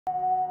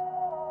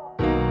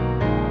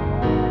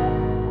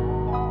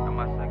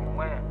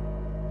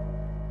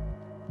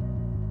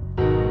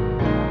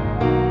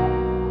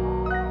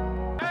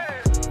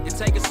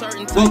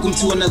Welcome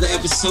to another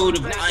episode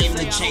of I Am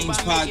the Change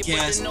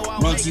podcast,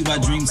 brought to you by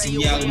Dreams and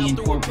Reality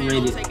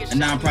Incorporated, a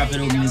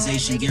nonprofit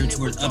organization geared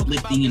towards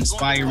uplifting,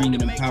 inspiring,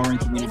 and empowering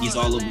communities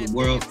all over the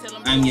world.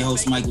 I'm your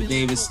host, Michael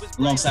Davis,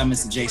 alongside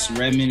Mr. Jason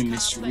Redmond and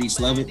Ms.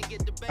 Sharice Lovett.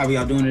 How are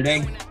y'all doing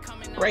today?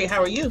 Great.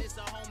 How are you?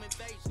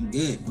 I'm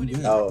good.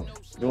 Oh,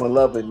 doing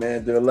lovely,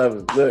 man. Doing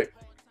lovely. Look,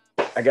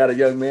 I got a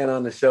young man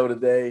on the show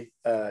today.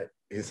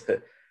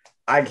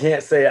 I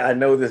can't say I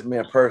know this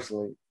man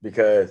personally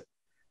because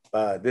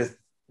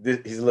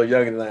he's a little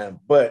younger than I am,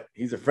 but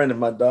he's a friend of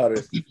my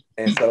daughter's.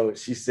 And so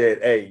she said,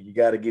 hey, you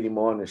got to get him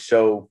on the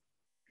show.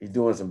 He's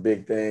doing some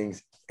big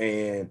things.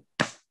 And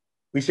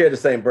we share the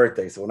same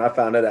birthday. So when I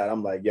found that out,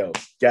 I'm like, yo,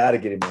 got to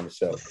get him on the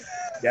show.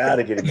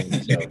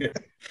 The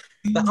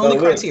only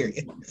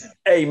criteria.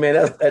 Hey, man,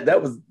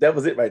 that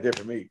was it right there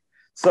for me.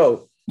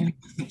 So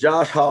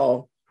Josh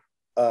Hall,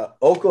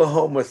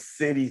 Oklahoma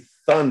City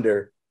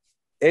Thunder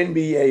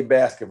NBA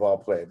basketball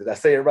player. Did I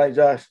say it right,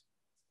 Josh?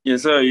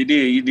 Yes, sir. You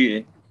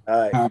did.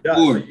 All right.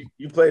 Josh,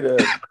 you played a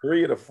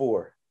 3 or the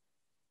 4?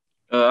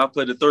 I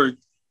played a 3.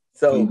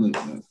 So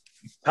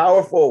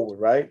power forward,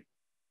 right?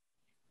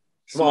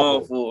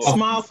 Small forward.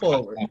 Small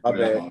forward. My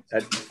bad.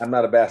 I'm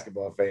not a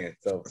basketball fan,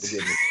 so forgive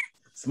me.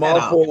 Small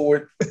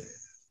forward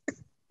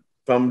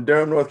from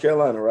Durham, North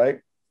Carolina, right?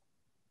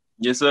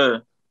 Yes,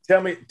 sir.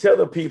 Tell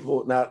the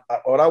people now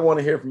what I want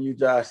to hear from you,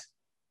 Josh,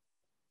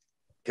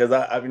 because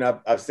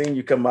I've seen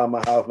you come by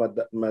my house,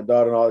 my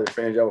daughter and all your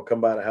friends, y'all will come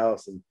by the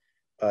house and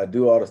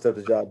do all the stuff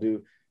that y'all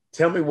do.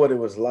 Tell me what it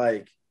was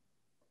like.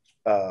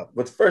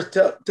 But first,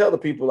 tell the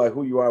people like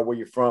who you are, where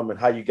you're from, and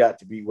how you got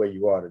to be where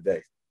you are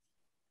today.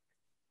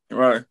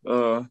 Right.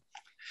 I'm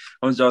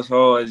Josh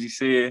Hall, as you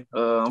said.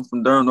 I'm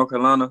from Durham, North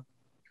Carolina.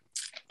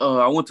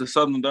 I went to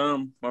Southern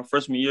Durham my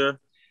freshman year,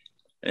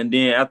 and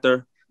then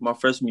after my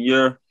freshman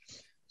year,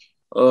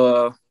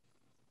 my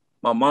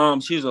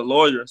mom, she's a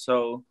lawyer,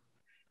 so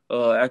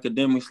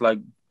academics, like,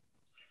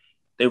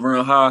 they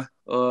run high.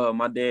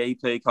 My dad, he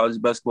played college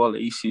basketball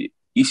at ECU,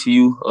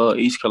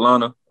 East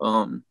Carolina.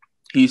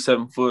 He's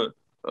 7 foot.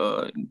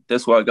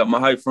 That's where I got my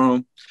height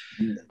from.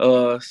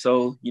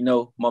 So,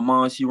 my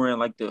mom, she ran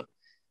like the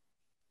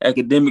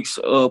academics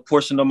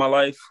portion of my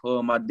life.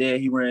 My dad,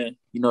 he ran,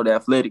 the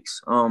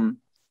athletics.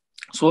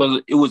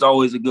 So it was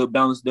always a good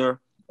balance there.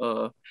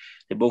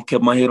 They both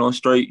kept my head on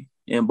straight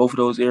in both of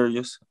those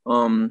areas.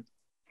 And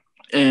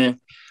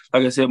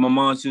like I said, my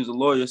mom, she was a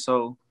lawyer,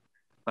 so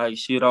like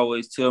she'd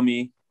always tell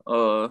me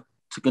to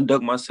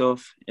conduct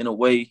myself in a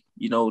way,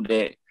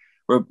 that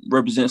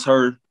represents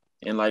her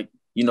and like,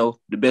 the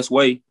best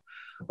way.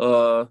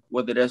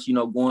 Whether that's,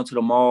 going to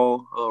the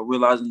mall,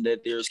 realizing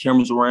that there's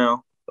cameras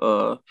around.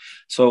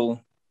 So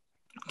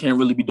can't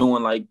really be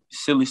doing like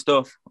silly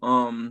stuff.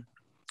 And,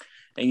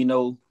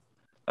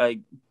 like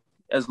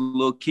as a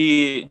little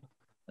kid,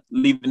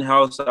 leaving the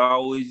house, I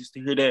always used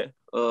to hear that.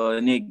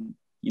 And then,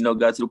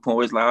 got to the point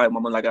where it's like, all right,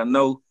 mama, like I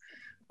know.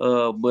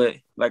 But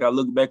like I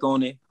look back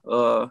on it,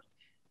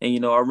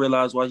 and I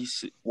realized why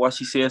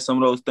she said some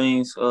of those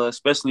things,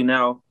 especially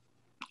now,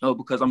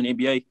 because I'm in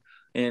the NBA,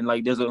 and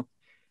like there's a,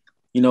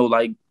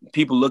 like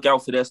people look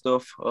out for that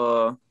stuff,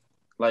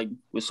 like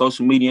with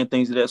social media and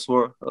things of that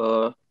sort.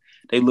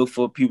 They look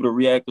for people to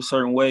react a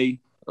certain way,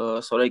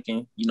 so they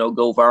can,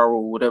 go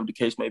viral, whatever the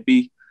case may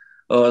be.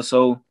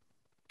 So,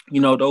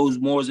 those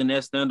mores in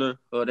that standard,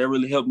 that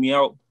really helped me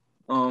out.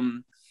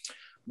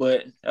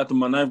 But after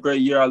my 9th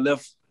grade year, I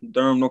left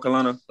Durham, North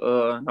Carolina.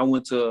 I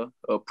went to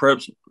a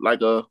prep,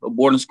 like a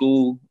boarding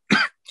school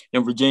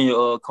in Virginia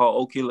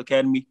called OKC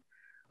Academy.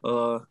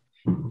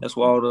 That's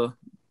where all the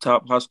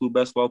top high school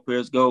basketball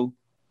players go.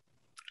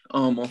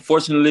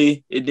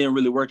 Unfortunately, it didn't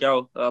really work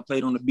out. I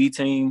played on the B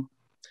team.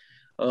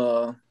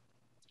 And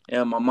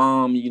my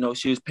mom,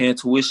 she was paying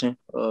tuition.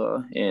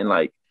 And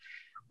like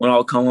when I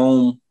would come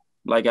home,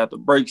 like after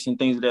breaks and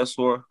things of that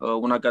sort,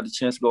 when I got the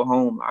chance to go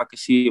home, I could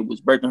see it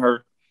was breaking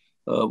her.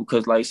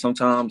 Because like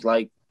sometimes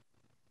like,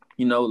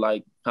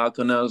 like I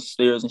come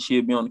downstairs and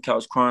she'd be on the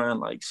couch crying,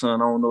 like,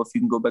 son, I don't know if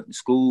you can go back to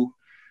school.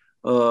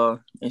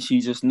 And she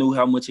just knew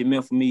how much it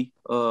meant for me.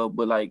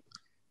 But like,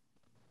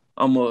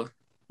 I'm a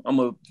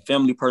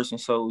family person.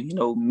 So,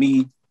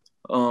 me,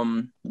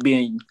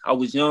 I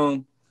was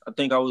young, I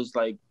think I was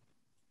like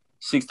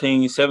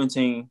 16,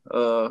 17.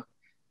 But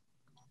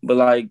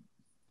like,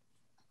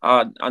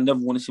 I never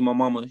want to see my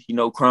mama,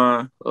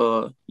 crying,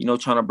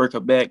 trying to break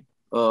her back,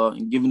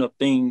 and giving up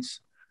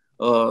things,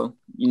 for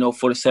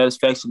the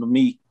satisfaction of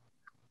me,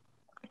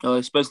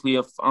 especially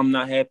if I'm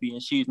not happy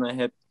and she's not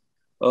happy.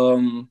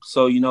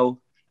 So,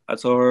 I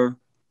told her,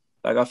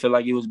 like, I feel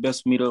like it was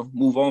best for me to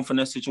move on from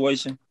that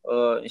situation.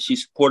 And she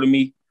supported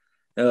me.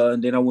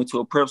 And then I went to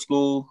a prep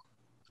school.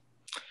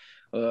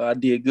 I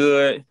did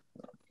good,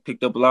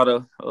 picked up a lot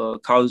of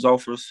college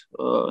offers,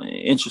 and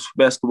interest for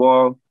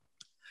basketball.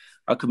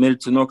 I committed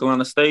to North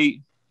Carolina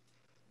State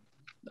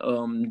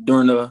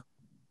during the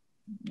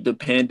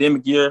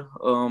pandemic year,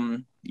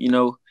 and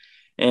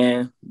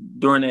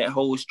during that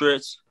whole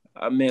stretch,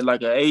 I met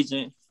like an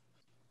agent,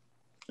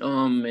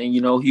 and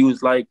he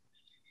was like,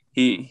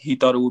 he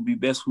thought it would be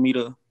best for me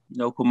to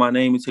put my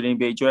name into the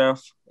NBA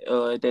draft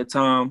at that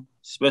time,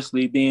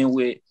 especially being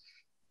with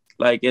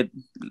like at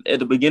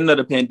the beginning of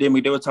the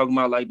pandemic, they were talking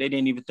about like they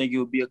didn't even think it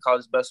would be a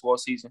college basketball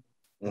season.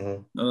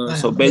 Mm-hmm.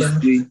 So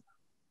basically,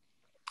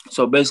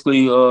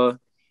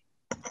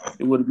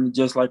 it would have been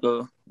just like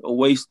a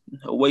waste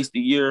a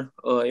year.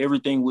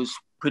 Everything was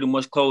pretty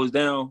much closed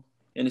down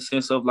in the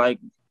sense of like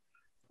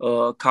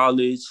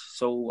college.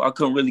 So I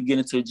couldn't really get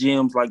into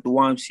gyms like the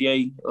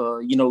YMCA,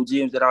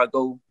 gyms that I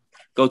go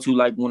to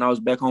like when I was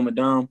back home in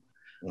Durham.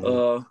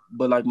 Mm-hmm.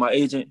 But like my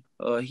agent,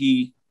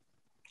 he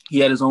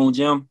had his own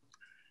gym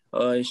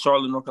in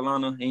Charlotte, North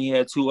Carolina, and he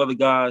had two other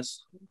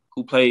guys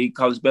who played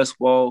college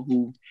basketball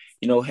who,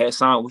 had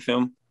signed with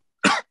him.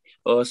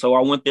 So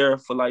I went there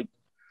for like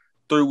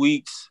 3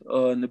 weeks.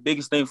 And the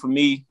biggest thing for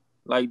me,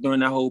 like during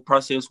that whole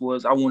process,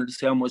 was I wanted to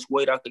see how much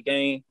weight I could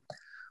gain.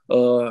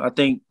 I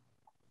think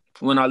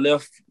when I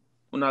left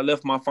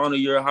my final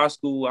year of high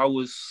school, I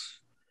was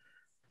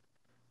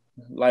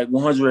like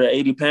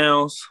 180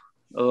 pounds.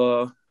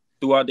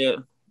 Throughout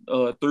that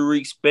 3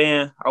 week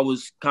span, I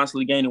was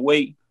constantly gaining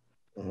weight.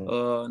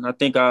 Mm-hmm. And I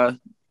think I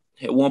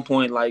at one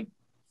point like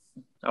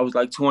I was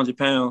like 200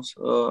 pounds.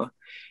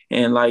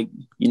 And like,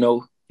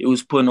 it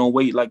was putting on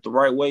weight like the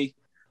right way.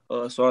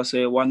 So I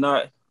said, why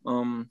not?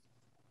 And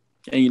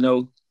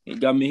it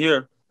got me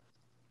here.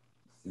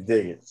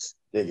 Dig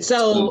it.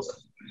 So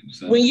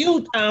when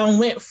you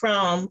went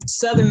from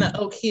Southern to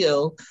Oak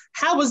Hill,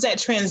 how was that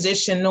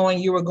transition knowing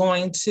you were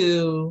going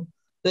to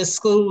the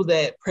school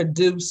that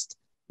produced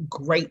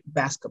great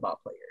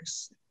basketball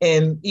players?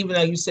 And even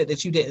though you said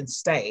that you didn't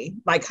stay,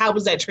 like how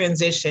was that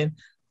transition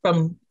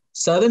from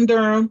Southern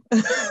Durham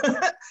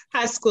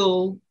High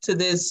School to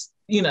this,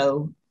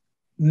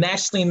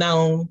 nationally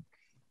known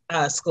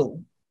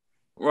school?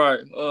 Right.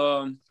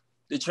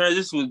 The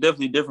transition was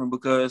definitely different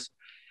because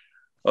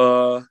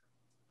Oak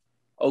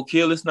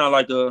Hill, it's not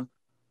like a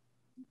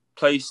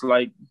place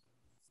like,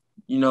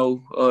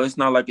 it's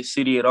not like a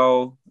city at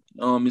all.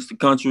 It's the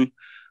country.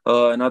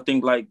 And I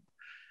think like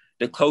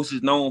the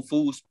closest known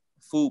food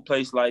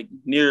place like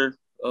near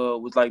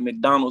was like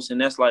McDonald's,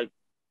 and that's like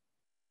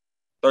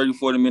 30,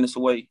 40 minutes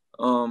away.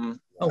 Oh,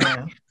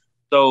 wow.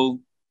 So,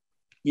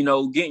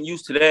 getting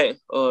used to that,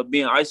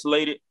 being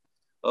isolated,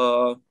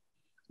 and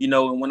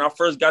when I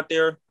first got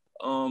there,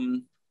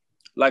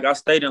 like I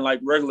stayed in like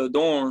regular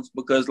dorms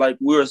because like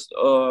we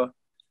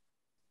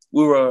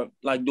were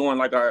like doing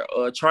like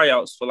our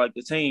tryouts for like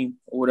the team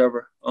or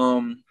whatever,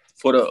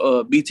 for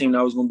the B team that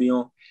I was gonna be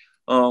on.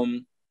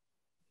 And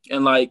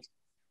like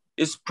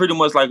it's pretty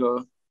much like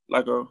a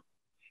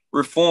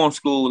reform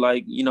school,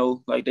 like,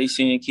 like they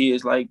seeing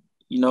kids like,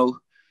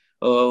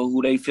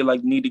 who they feel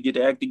like need to get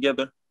their act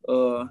together.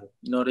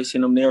 They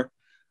send them there.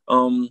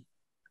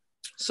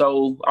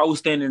 So I was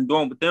staying in the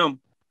dorm with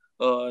them.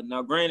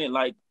 Now granted,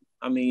 like,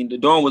 I mean, the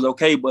dorm was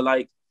okay, but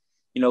like,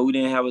 we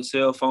didn't have a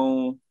cell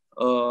phone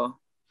for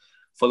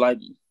like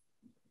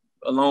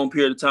a long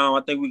period of time.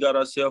 I think we got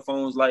our cell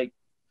phones like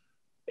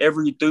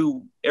every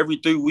 3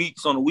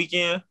 weeks on the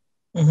weekend.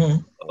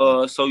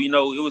 Mm-hmm. So,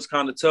 it was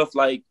kind of tough.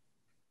 Like,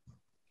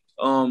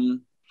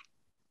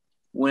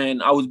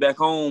 when I was back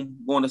home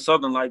going to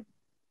Southern, like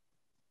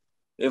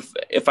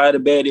if I had a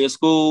bad day at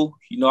school,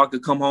 I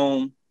could come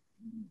home,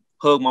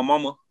 hug my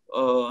mama,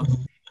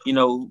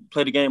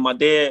 play the game with my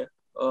dad.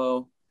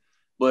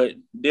 But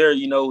there,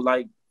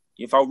 like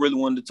if I really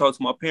wanted to talk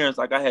to my parents,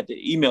 like I had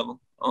to email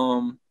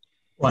them.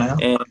 Wow.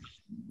 And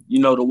the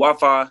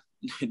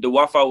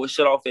Wi-Fi was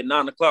shut off at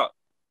 9:00.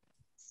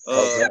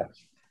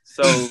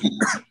 So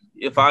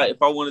if I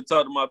want to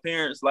talk to my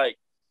parents, like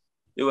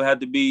it would have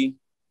to be,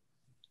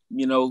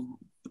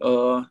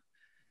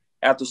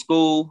 after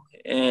school,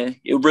 and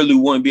it really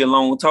wouldn't be a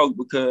long talk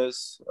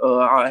because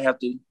I have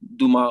to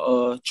do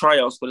my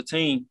tryouts for the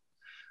team.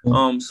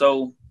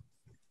 So,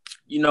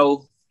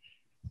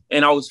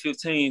 and I was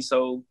 15,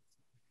 so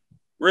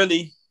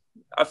really,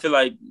 I feel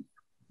like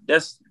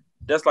that's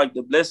like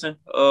the blessing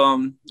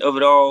of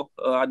it all.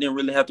 I didn't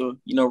really have to,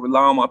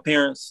 rely on my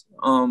parents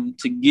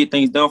to get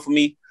things done for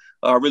me.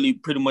 I really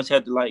pretty much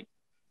had to like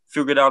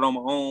figure it out on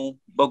my own,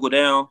 buckle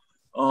down.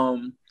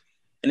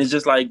 And it's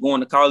just like going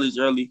to college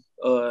early,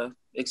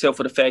 except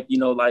for the fact,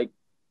 like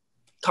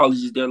college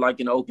is there like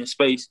in the open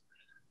space.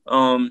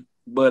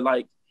 But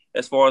like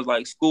as far as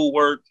like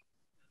schoolwork,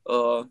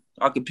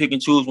 I could pick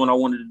and choose when I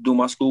wanted to do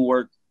my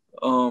schoolwork.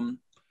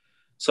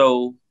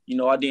 So,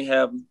 I didn't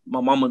have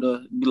my mama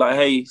to be like,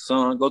 hey,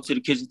 son, go to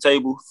the kitchen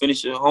table,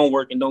 finish your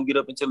homework, and don't get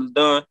up until it's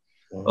done.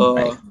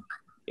 Right.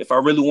 If I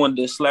really wanted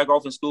to slack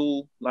off in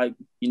school, like,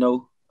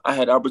 I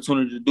had the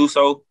opportunity to do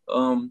so.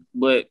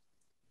 But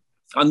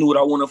I knew what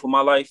I wanted for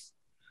my life.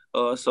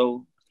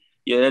 So,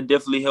 yeah, that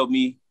definitely helped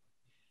me,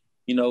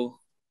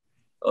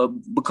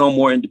 become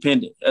more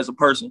independent as a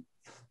person.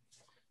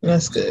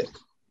 That's good.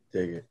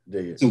 Dig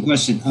it. So,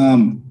 question: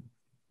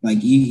 like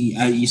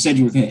you said,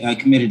 you were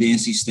committed to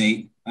NC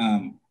State.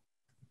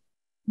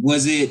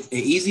 Was it an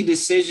easy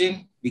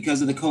decision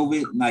because of the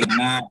COVID, like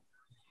not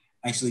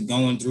actually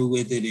going through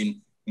with it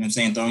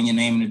and throwing your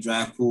name in the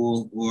draft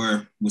pool,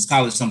 or was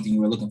college something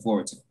you were looking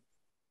forward to?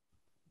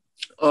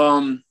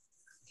 Um,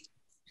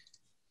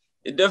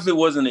 it definitely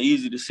wasn't an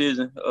easy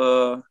decision.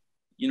 I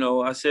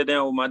sat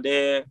down with my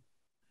dad.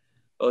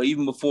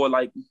 Even before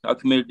like I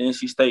committed to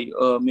NC State,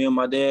 me and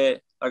my dad,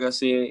 like I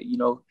said, he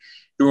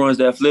runs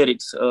the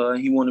athletics.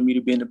 He wanted me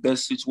to be in the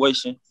best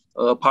situation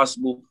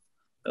possible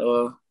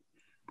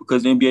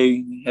because the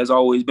NBA has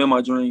always been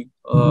my dream,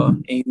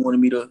 and he wanted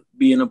me to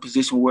be in a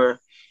position where,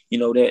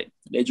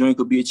 that dream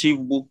could be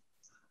achievable,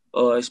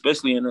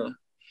 especially in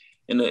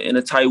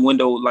a tight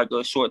window, like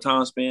a short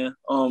time span.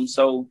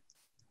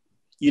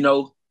 You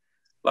know,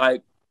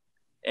 like,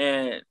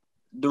 and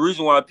the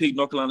reason why I picked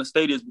North Carolina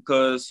State is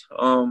because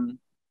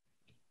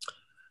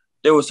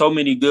there were so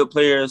many good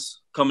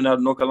players coming out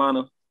of North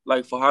Carolina,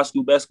 like for high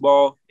school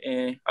basketball,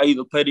 and I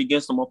either played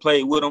against them or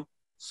played with them.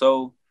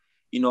 So,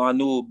 I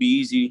knew it would be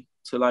easy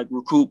to like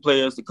recruit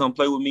players to come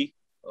play with me.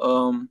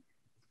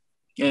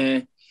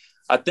 And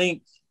I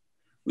think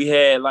we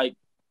had like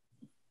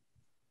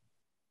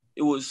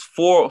it was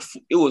five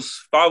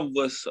of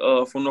us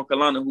from North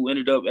Carolina who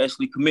ended up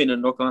actually committing to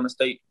North Carolina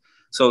State.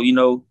 So,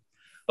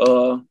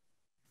 uh,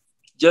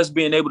 just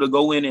being able to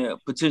go in and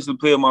potentially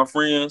play with my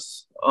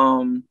friends,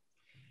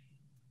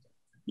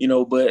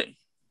 but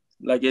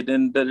like at the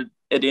end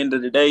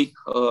of the day,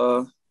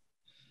 I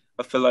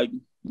feel like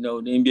the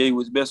NBA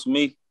was best for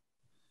me.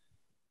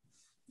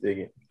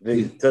 Dig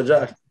it. So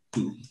Josh,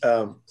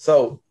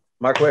 so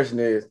my question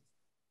is,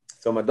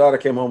 so my daughter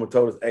came home and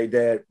told us, "Hey,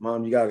 Dad,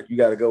 Mom, you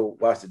gotta go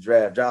watch the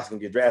draft. Josh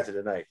gonna get drafted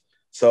tonight."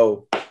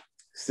 So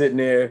sitting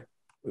there,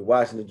 we're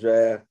watching the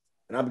draft,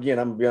 and I'm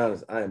gonna be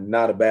honest, I am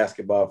not a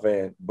basketball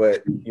fan,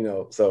 but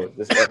so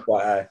this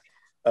FYI,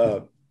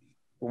 we're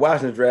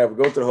watching the draft,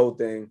 we go through the whole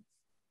thing.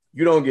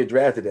 You don't get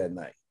drafted that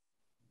night.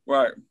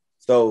 Right.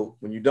 So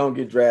when you don't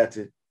get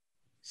drafted,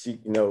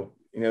 she,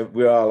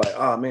 we're all like,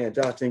 "Oh man,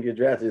 Josh didn't get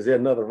drafted. Is there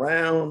another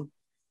round?"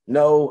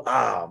 No.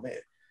 Oh man.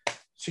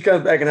 She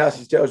comes back in the house.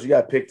 She tells you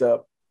got picked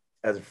up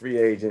as a free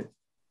agent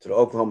to the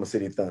Oklahoma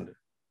City Thunder.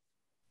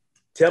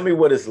 Tell me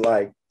what it's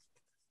like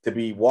to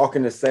be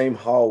walking the same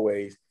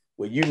hallways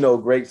where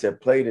greats have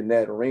played in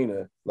that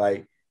arena,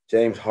 like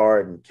James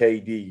Harden,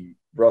 KD,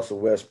 Russell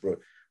Westbrook.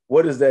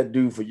 What does that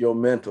do for your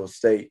mental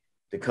state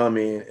to come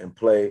in and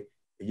play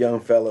a young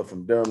fella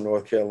from Durham,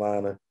 North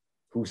Carolina,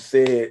 who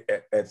said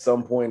at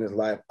some point in his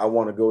life, "I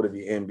want to go to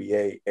the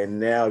NBA," and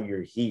now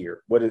you're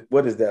here?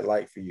 What is that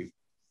like for you?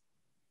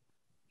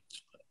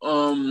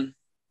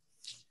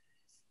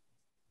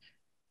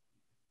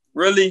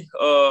 Really,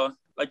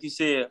 like you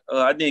said,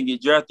 I didn't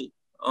get drafted.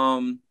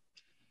 And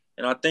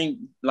I think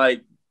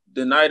like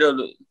the night of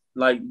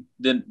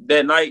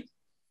that night,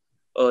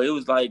 it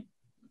was like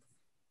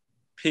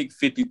pick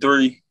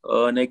 53,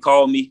 and they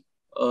called me,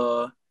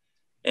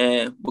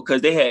 and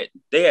because they had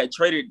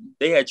traded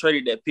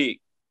that pick,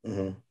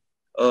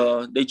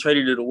 they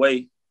traded it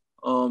away,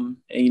 and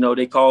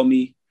they called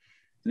me,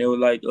 and they were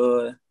like,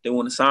 they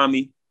want to sign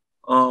me,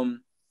 and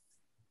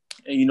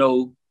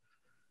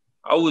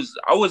I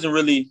wasn't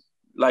really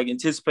like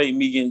anticipating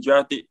me getting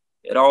drafted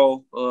at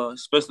all,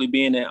 especially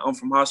being that I'm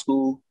from high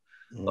school,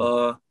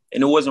 and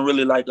it wasn't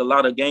really like a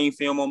lot of game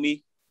film on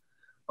me.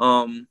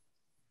 And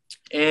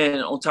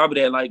on top of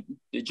that, like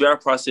the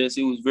draft process,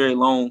 it was very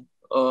long.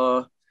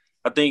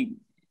 I think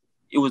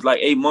it was like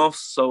 8 months,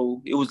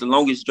 so it was the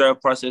longest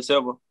draft process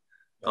ever.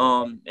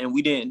 And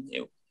we didn't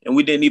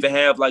even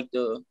have like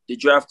the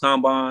draft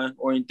combine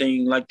or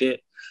anything like that.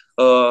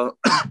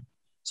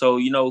 So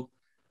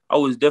I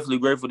was definitely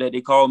grateful that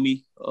they called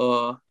me.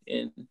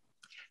 And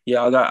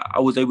yeah, I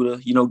was able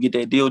to get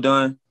that deal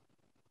done.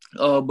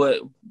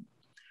 But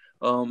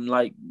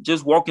like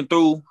just walking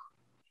through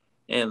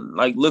and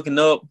like looking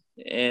up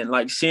and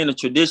like seeing the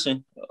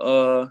tradition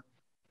that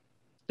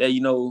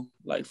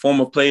like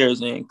former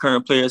players and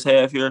current players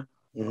have here.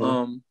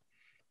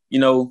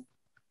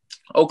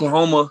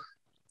 Oklahoma,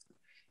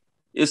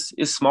 it's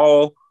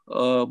small,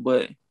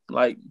 but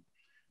like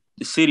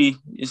the city,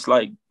 it's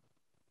like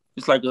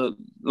a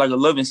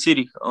loving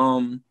city.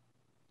 I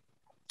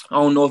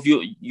don't know if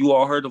you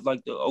all heard of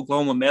like the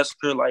Oklahoma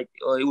massacre, like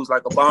it was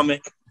like a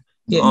bombing.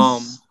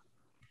 Yes.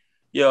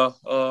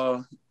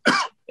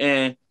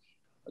 And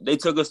they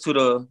took us to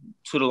the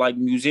like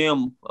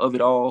museum of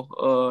it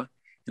all,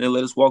 and they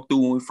let us walk through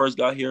when we first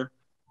got here,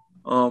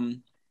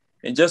 and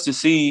just to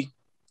see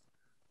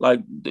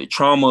like the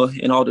trauma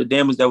and all the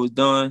damage that was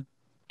done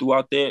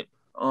throughout that,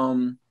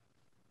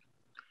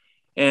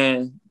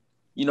 and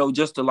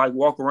just to like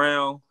walk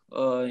around,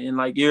 and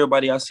like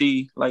everybody I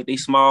see, like they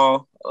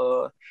smile,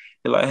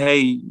 they're like, "Hey,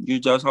 you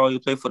Josh Hall, you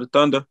play for the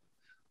Thunder,"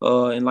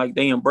 and like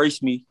they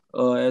embrace me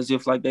as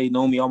if like they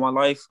know me all my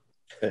life.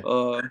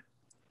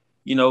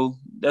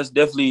 That's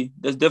definitely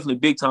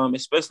big time,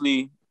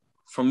 especially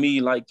for me,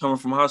 like coming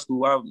from high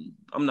school.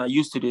 I'm not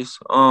used to this.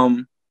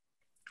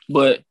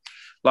 But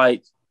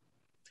like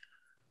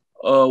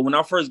when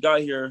I first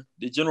got here,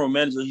 the general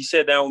manager, he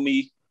sat down with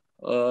me.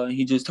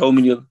 He just told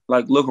me to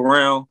like look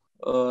around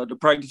the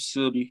practice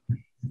facility,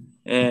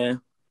 and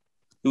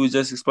he was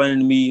just explaining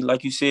to me,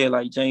 like you said,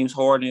 like James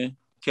Harden,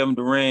 Kevin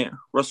Durant,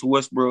 Russell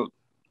Westbrook,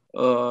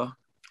 and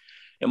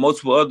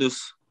multiple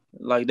others.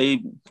 like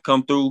they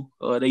come through.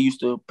 They used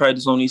to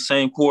practice on these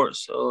same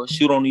courts,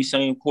 shoot on these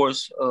same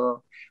courts,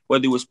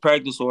 whether it was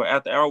practice or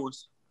after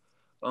hours.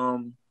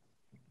 And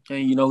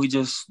he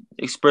just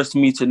expressed to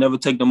me to never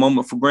take the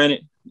moment for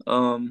granted.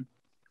 And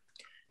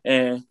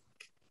I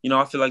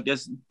feel like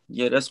that's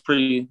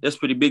pretty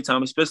big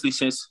time, especially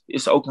since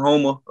it's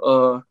Oklahoma.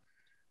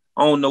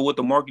 I don't know what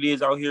the market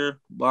is out here,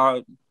 but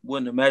I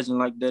wouldn't imagine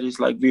like that it's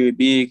like very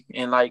big.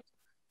 And like,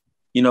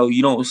 you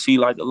don't see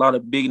like a lot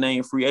of big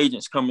name free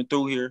agents coming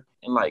through here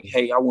and like,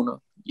 hey, I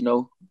want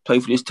to, play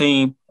for this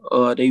team.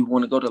 They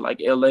want to go to like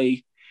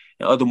LA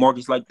and other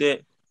markets like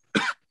that.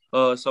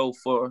 So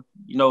for,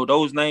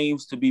 those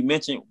names to be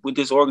mentioned with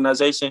this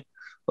organization,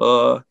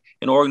 and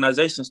the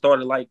organization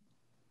started like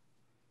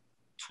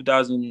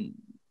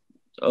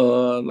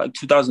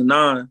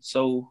 2009.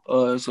 So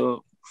it's a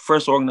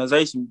fresh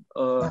organization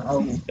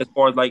as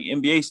far as like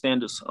NBA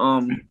standards.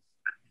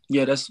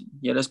 That's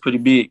pretty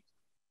big.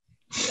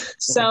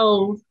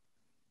 So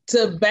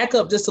to back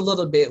up just a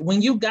little bit,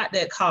 when you got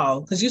that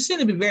call, because you seem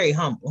to be very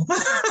humble,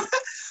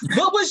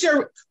 what was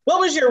your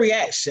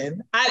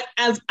reaction?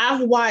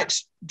 I've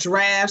watched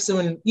drafts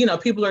when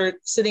people are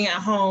sitting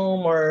at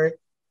home or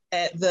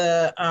at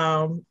the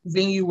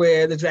venue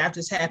where the draft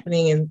is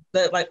happening and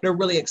they're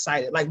really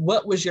excited. Like,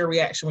 what was your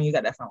reaction when you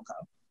got that phone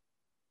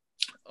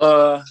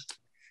call?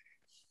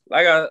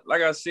 Like I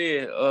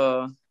said,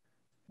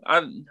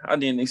 I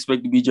didn't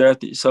expect to be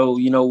drafted. So,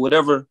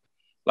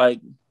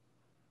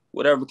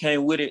 whatever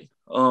came with it,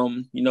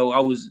 I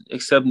was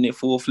accepting it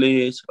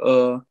full-fledged.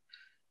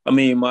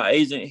 My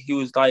agent, he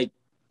was like,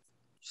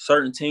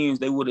 certain teams,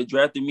 they would have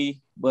drafted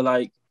me, but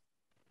like,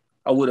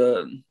 I would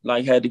have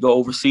like had to go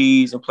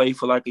overseas and play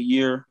for like a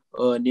year,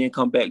 and then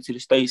come back to the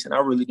States. And I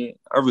really didn't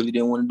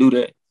want to do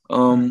that.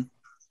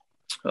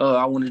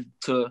 I wanted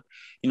to,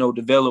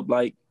 develop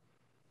like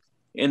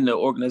in the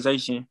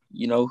organization,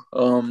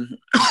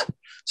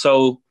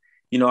 So,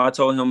 I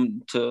told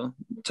him to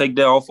take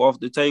that off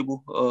the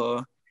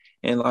table,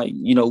 and like,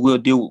 we'll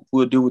deal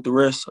with the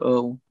rest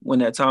when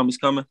that time is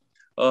coming.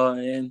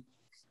 And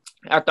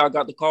after I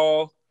got the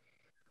call,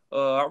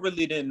 I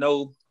really didn't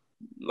know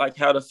like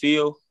how to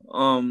feel.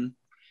 I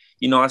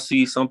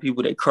see some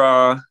people that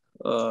cry,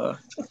 and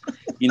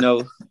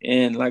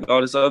like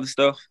all this other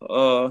stuff.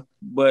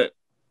 But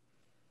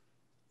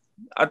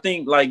I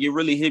think like it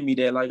really hit me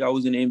that like I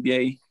was in the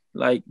NBA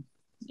like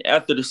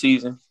after the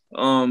season.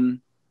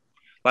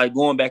 Like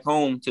going back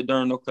home to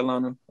Durham, North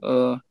Carolina,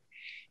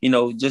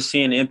 just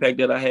seeing the impact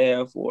that I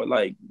have, or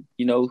like,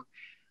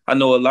 I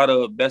know a lot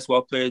of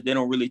basketball players, they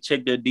don't really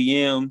check their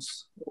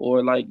DMs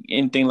or like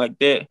anything like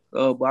that.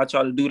 But I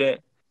try to do that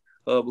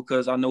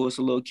because I know it's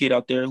a little kid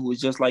out there who is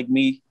just like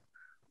me,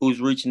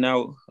 who's reaching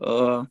out,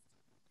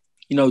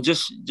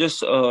 just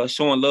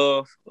showing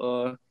love.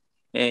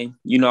 And,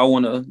 I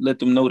want to let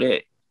them know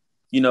that,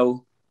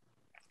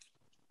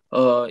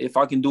 if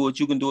I can do it,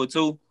 you can do it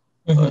too.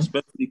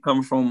 Especially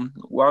coming from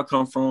where I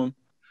come from,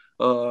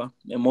 and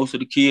most of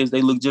the kids,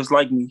 they look just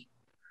like me.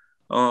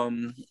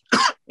 And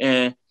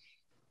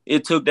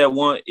it took that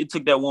one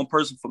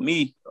person for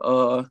me.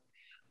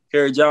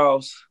 Harry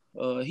Giles,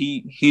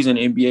 he's in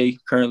the NBA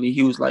currently.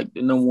 He was like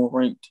the number one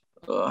ranked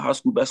high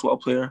school basketball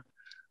player.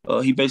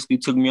 He basically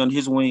took me under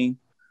his wing,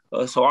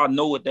 so I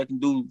know what that can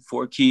do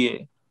for a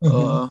kid.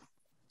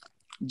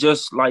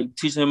 Just like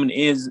teaching him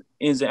the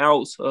ins and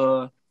outs,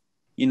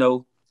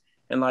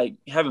 and like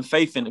having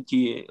faith in the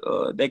kid,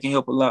 that can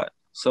help a lot.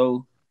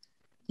 So,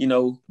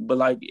 but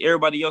like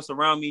everybody else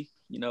around me,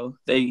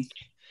 they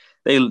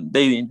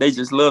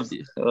just loved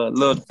it.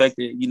 Loved the fact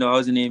that, I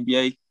was in the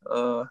NBA.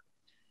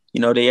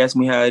 They asked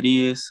me how it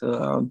is.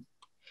 I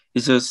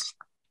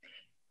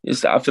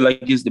feel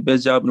like it's the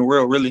best job in the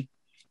world, really.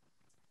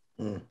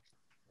 I'm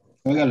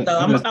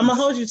gonna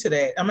hold you to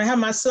that. I'm gonna have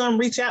my son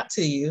reach out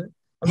to you.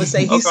 I'm gonna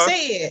say he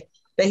said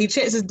that he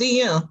checks his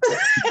DM.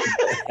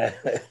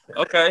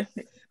 Okay.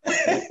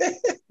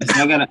 So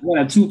I got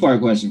a two-part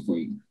question for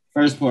you.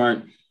 First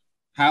part,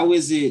 how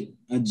is it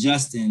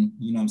adjusting,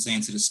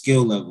 to the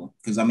skill level?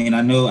 Because I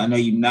know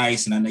you're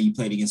nice and I know you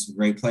played against some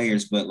great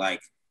players, but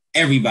like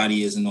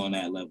everybody isn't on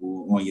that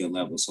level, on your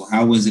level. So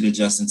how was it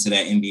adjusting to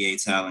that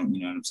NBA talent,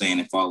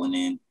 and falling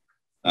in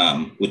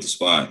with the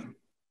squad?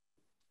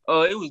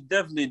 It was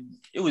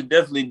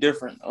definitely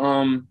different.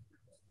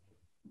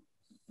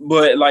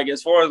 But like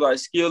as far as like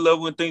skill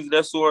level and things of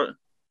that sort,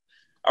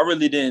 I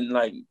really didn't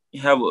like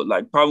have a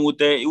like problem with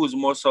that. It was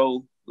more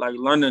so like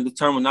learning the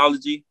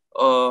terminology,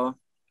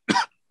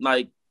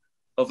 like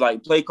of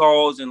like play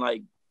calls and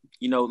like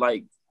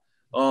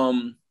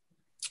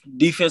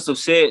defensive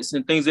sets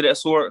and things of that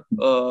sort,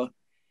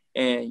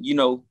 and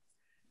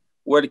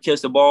where to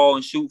catch the ball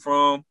and shoot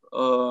from,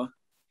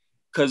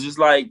 because it's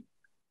like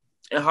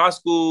in high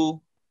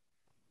school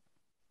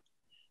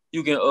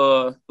you can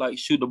like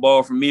shoot the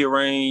ball from mid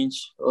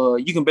range.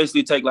 You can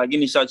basically take like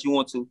any shot you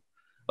want to.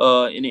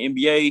 In the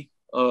NBA,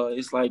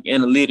 it's like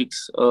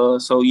analytics.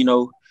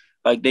 So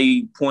like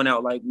they point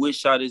out like which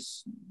shot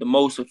is the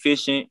most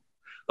efficient,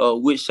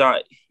 which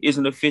shot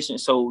isn't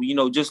efficient. So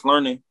just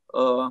learning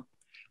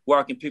where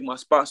I can pick my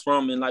spots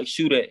from and like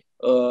shoot at.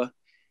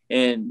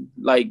 And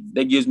like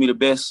that gives me the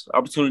best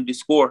opportunity to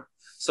score.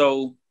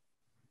 So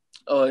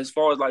as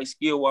far as like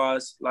skill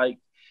wise, like,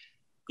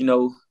 you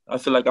know, I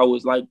feel like I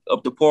was like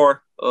up to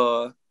par.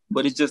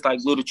 But it's just like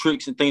little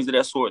tricks and things of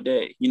that sort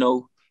that, you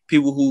know,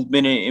 people who've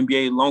been in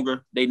NBA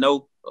longer, they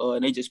know,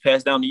 and they just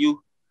pass down to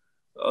you.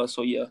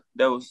 So yeah,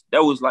 that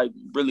was like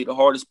really the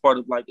hardest part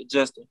of like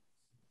adjusting.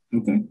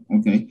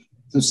 Okay.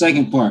 So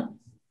second part.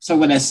 So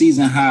with that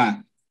season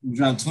high, you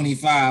dropped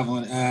 25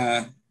 on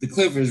the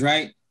Clippers,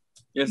 right?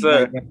 Yes,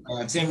 sir.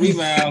 Like, 10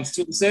 rebounds,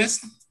 2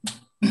 assists.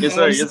 Yes,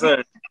 sir. Yes,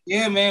 sir.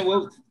 Yeah, man.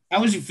 Well,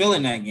 how was you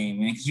feeling that game,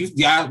 man? Because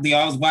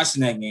y'all was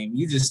watching that game.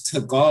 You just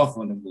took off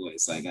on the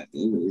boys. Like,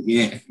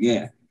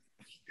 yeah.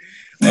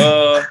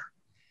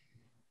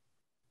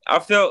 I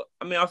felt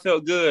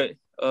good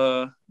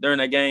during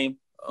that game.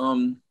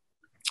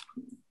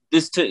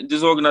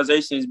 This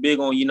organization is big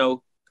on, you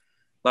know,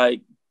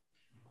 like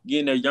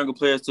getting their younger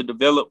players to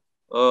develop.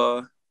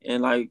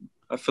 And like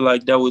I feel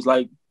like that was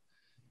like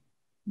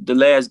the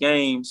last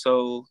game.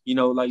 So, you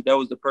know, like that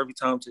was the perfect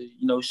time to,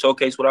 you know,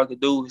 showcase what I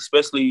could do,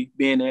 especially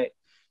being that,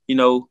 you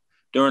know,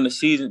 during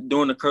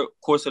the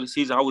course of the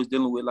season, I was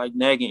dealing with like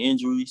nagging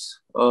injuries,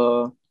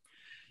 you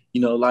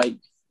know, like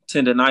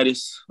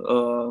tendonitis,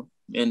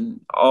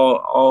 and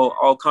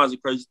all kinds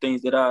of crazy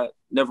things that I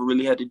never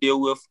really had to deal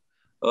with.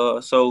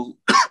 So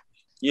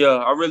yeah,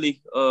 I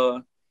really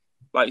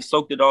like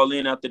soaked it all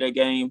in after that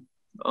game.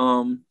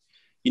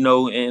 You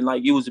know, and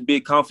like it was a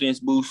big confidence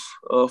boost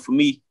for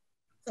me.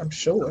 I'm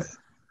sure.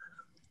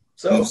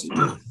 So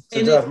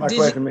Josh, my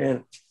question,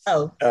 man.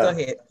 Oh, go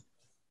ahead.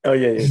 Oh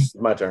yeah, it's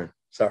my turn.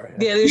 Sorry.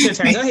 Yeah, it's your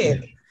turn. Go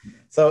ahead.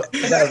 So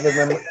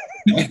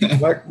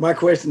my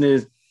question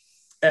is,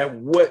 at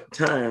what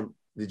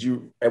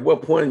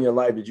point in your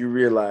life did you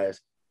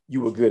realize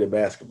you were good at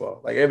basketball?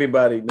 Like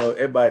everybody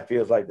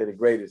feels like they're the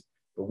greatest,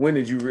 but when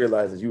did you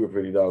realize that you were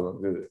pretty doggone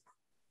good?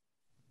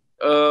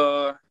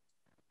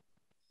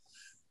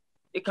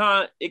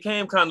 It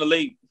came kind of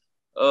late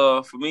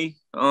for me,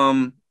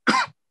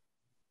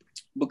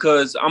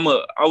 because I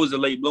was a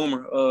late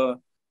bloomer.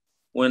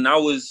 When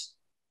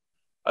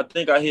I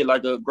think I hit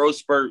like a growth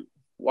spurt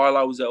while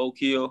I was at Oak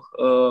Hill.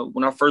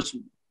 When I first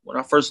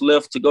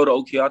left to go to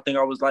Oak Hill, I think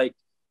I was like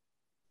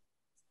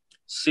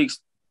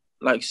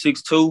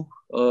 6'2".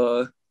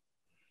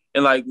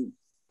 And like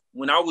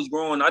when I was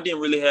growing, I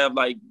didn't really have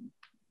like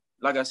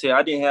I said,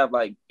 I didn't have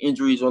like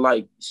injuries or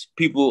like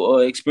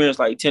people experience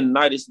like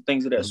tendonitis and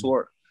things of that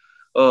sort.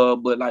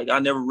 But like I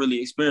never really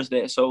experienced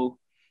that. So,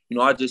 you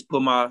know, I just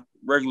put my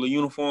regular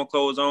uniform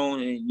clothes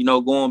on and, you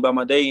know, going about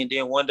my day. And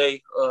then one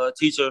day, a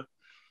teacher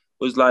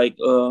was like,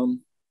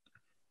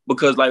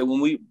 because like when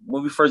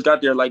we first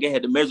got there, like they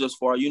had to measure us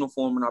for our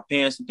uniform and our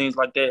pants and things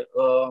like that.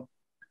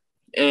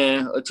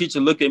 And a teacher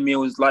looked at me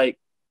and was like,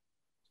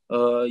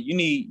 you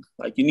need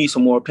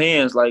some more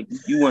pants. Like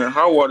you wearing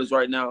high waters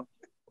right now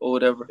or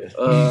whatever.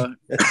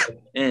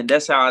 And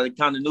that's how I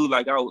kind of knew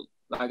like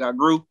I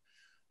grew.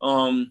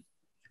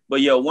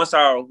 But yeah, once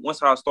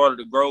I started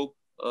to grow,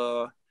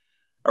 I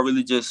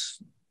really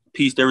just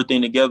pieced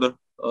everything together.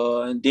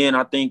 And then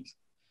I think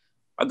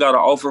I got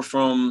an offer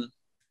from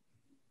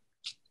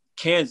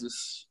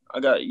Kansas. I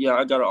got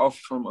an offer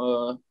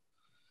from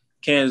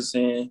Kansas,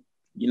 and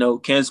you know,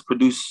 Kansas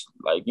produced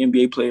like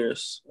NBA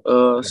players.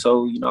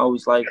 So you know, I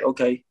was like,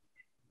 okay,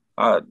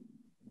 I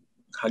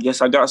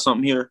guess I got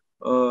something here.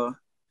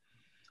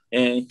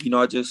 And you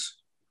know, I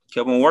just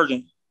kept on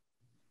working.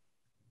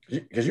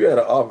 Because you had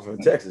an offer from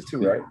Texas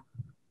too, right?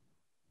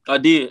 I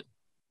did.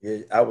 Yeah,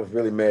 I was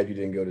really mad you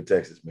didn't go to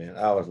Texas, man.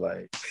 I was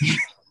like,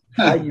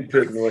 how you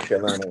pick North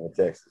Carolina or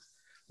Texas?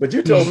 But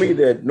you told me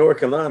that North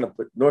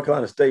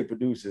Carolina State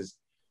produces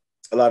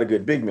a lot of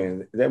good big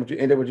men. Ain't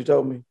that what you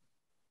told me?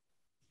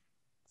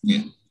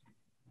 Yeah.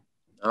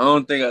 I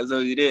don't think I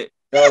told you that.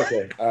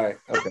 Okay. All right.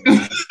 Okay.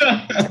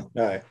 All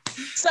right.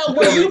 So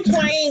were you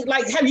playing,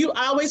 like, have you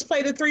always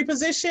played a 3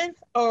 position,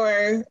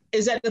 or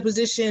is that the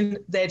position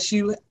that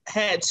you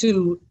had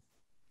to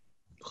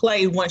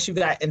play once you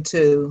got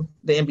into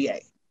the NBA?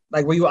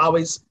 Like, were you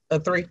always a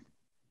 3?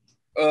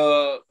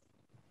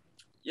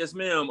 Yes,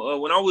 ma'am.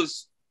 When I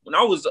was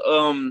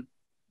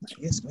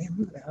yes,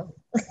 ma'am.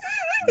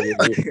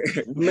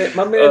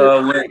 My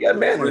man got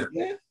manners,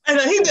 man. I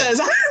know he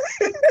does.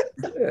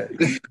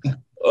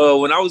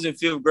 When I was in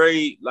 5th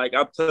grade, like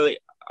I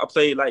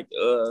played like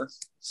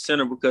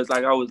center because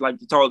like I was like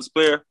the tallest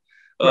player.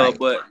 Right.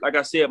 But like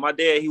I said, my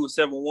dad, he was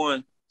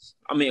 7'1".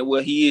 I mean,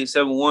 well, he is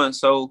 7'1".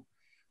 So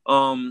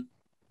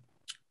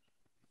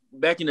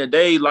back in the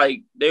day,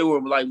 like they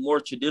were like more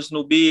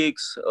traditional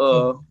bigs.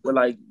 Where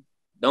like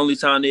the only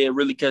time they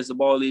really catch the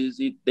ball is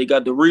they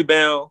got the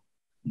rebound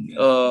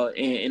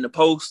in the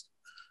post.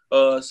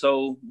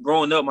 So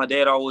growing up, my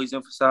dad always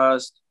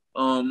emphasized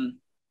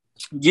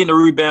getting a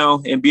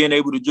rebound and being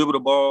able to dribble the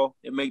ball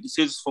and make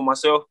decisions for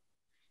myself.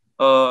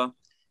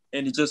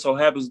 And it just so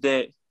happens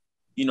that,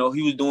 you know,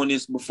 he was doing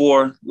this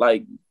before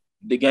like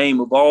the game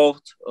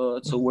evolved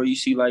to where you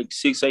see like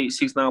 6'8",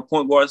 6'9"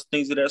 point guards,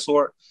 things of that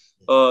sort.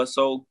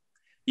 So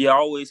yeah, I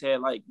always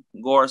had like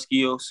guard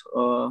skills.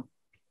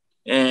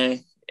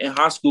 And in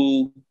high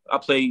school, I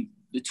played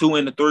the 2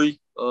 and the 3,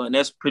 and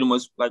that's pretty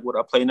much like what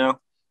I play now.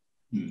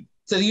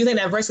 So do you think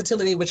that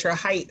versatility with your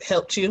height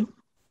helped you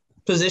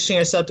position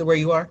yourself to where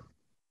you are?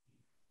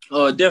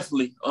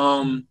 Definitely.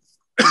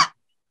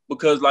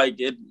 Because like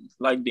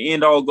the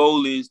end all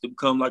goal is to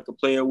become like a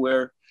player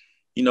where,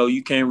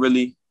 you can't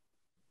really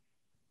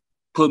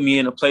put me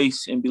in a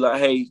place and be like,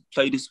 hey,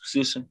 play this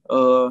position.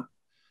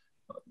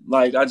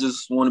 Like I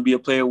just want to be a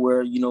player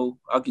where,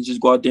 I can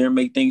just go out there and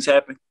make things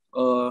happen.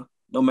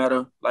 No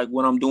matter like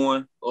what I'm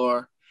doing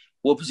or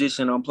what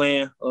position I'm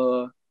playing.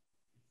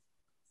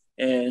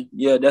 And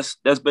yeah, that's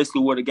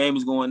basically where the game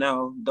is going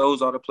now.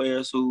 Those are the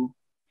players who,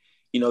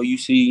 you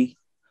see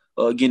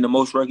getting the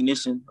most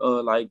recognition.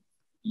 Like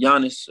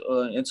Giannis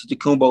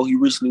Antetokounmpo, he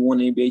recently won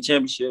the NBA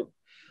championship.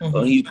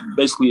 Mm-hmm. He's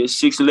basically a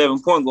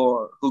 6'11" point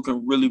guard who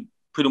can really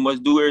pretty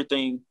much do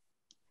everything.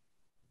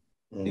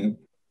 Yeah,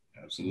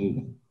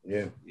 absolutely.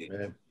 Yeah,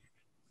 man.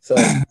 So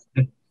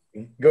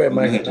go ahead,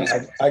 Mike.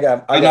 I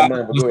got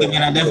mine. But go ahead.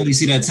 Man, I definitely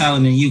see that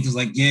talent in you because,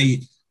 like, yeah,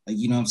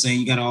 you know what I'm saying,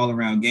 you got an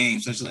all-around game,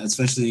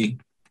 especially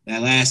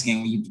that last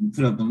game when you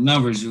put up the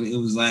numbers. It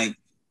was like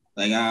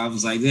I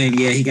was like, dang,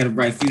 yeah, he got a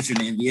bright future in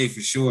the NBA for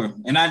sure.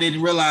 And I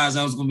didn't realize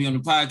I was going to be on the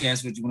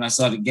podcast with you when I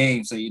saw the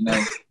game. So,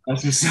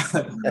 that's what's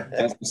up.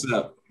 That's what's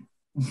up.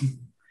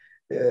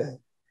 Yeah.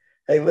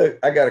 Hey, look,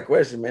 I got a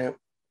question, man.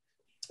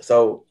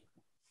 So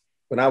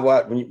when I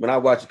watch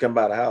you come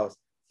by the house,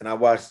 and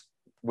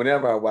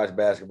whenever I watch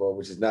basketball,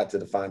 which is not to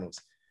the finals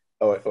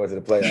or to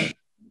the playoffs,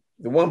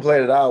 the one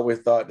player that I always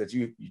thought that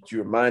you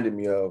reminded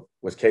me of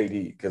was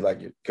KD,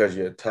 because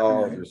you're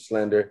tall, you're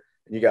slender,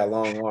 and you got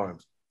long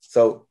arms.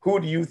 So who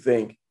do you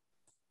think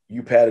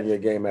you pattern your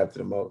game after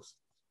the most?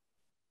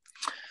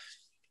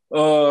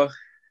 When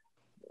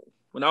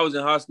I was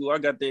in high school, I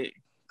got that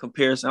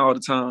comparison all the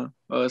time.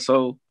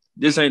 So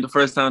this ain't the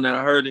first time that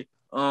I heard it.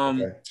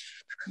 Okay.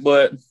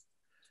 But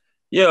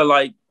yeah,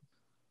 like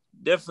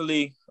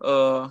definitely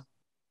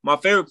my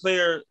favorite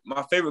players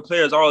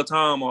all the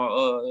time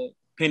are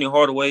Penny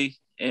Hardaway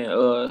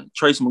and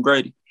Tracy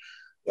McGrady.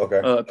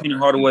 Okay. Penny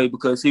Hardaway,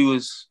 because he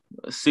was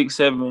a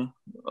 6'7"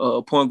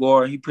 point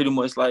guard. He pretty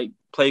much like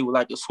played with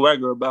like a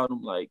swagger about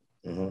him. Like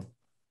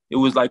It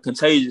was like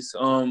contagious.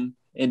 And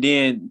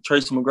then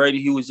Tracy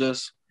McGrady, he was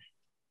just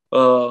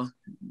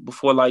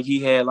before like he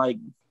had like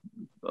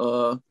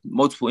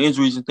multiple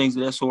injuries and things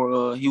of that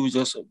sort. He was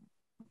just a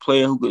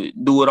player who could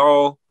do it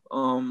all.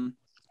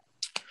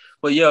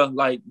 But yeah,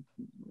 like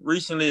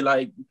recently,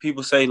 like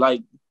people say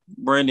like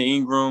Brandon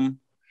Ingram,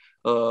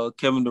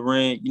 Kevin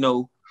Durant,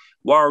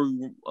 why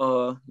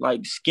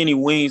like skinny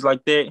wings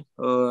like that.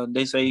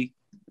 They say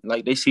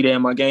like they see that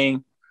in my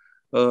game.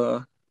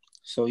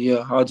 So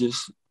yeah, I'll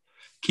just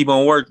keep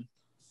on working.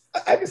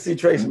 I can see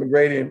Tracy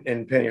McGrady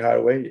and Penny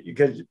Hardaway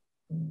because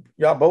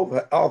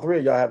all three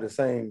of y'all have the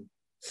same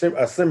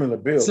a similar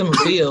build.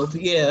 Similar build,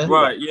 yeah.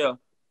 Right, yeah.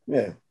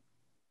 Yeah.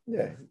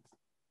 Yeah.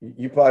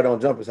 You probably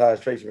don't jump as high as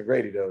Tracy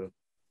McGrady though.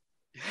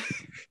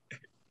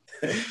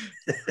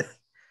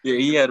 Yeah,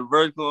 he had a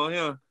vertical on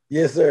him.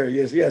 Yes, sir.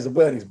 Yes, he has some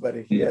bunnies,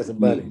 buddy. He has some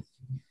bunnies.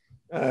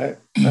 All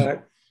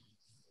right.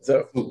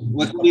 So,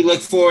 what can we look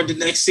forward to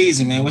next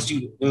season, man?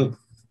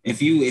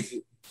 If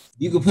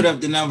you could put up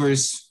the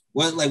numbers,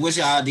 what's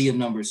your idea of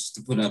numbers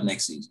to put up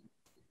next season?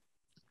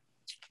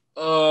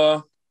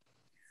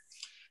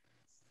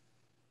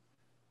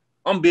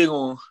 I'm big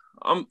on.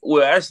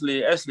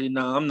 Actually,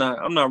 no, I'm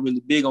not really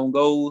big on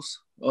goals.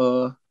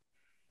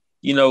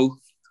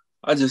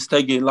 I just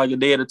take it like a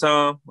day at a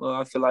time.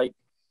 I feel like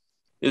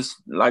it's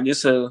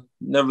a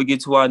never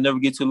get too high, never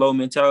get too low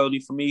mentality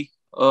for me.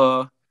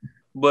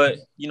 But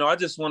I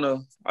just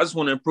wanna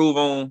improve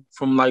on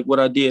from like what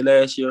I did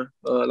last year.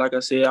 Like I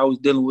said, I was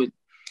dealing with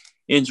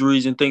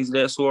injuries and things of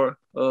that sort.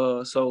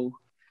 So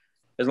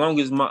as long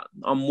as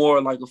I'm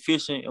more like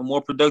efficient and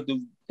more productive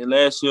than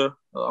last year,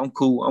 I'm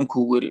cool. I'm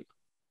cool with it.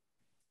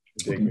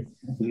 Dig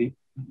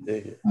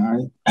it.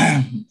 All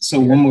right. So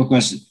one more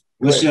question.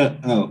 What's your?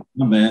 Oh,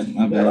 my bad.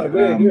 No, go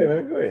ahead,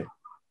 man. Go ahead.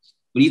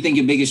 What do you think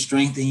your biggest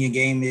strength in your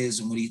game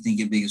is, and what do you think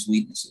your biggest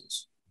weakness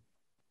is?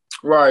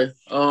 Right.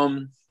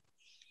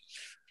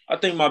 I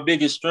think my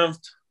biggest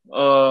strength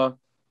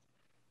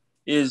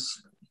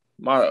is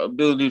my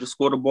ability to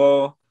score the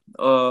ball.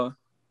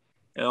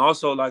 And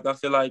also, like, I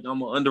feel like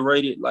I'm an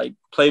underrated, like,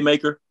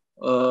 playmaker.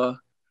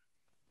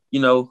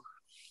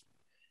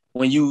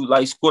 When you,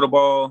 like, score the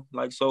ball,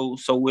 like, so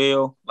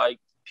well, like,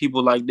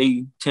 people, like,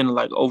 they tend to,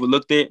 like,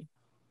 overlook that.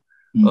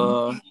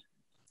 Mm-hmm.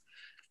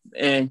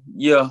 And,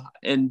 yeah,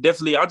 and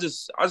definitely I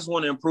just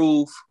want to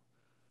improve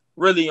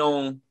really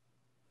on,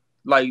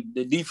 like,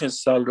 the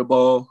defense side of the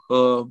ball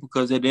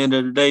because at the end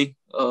of the day,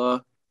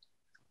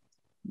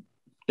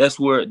 that's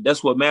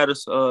what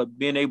matters,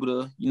 being able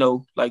to,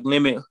 like,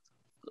 limit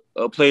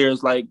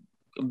players' like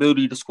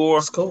ability to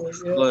score.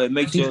 Yeah. It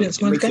makes your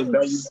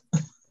value.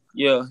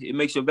 Yeah, it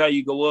makes your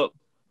value go up.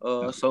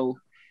 So,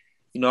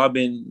 I've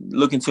been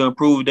looking to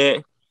improve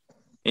that,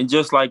 and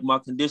just like my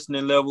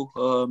conditioning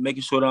level,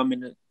 making sure that I'm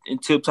in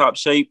tip-top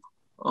shape.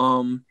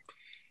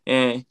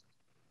 And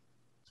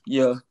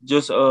yeah,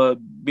 just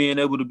being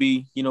able to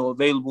be,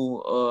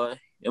 available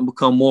and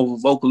become more of a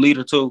vocal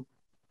leader too.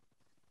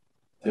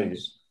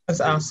 That's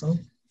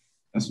awesome.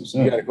 That's what's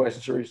up. You got a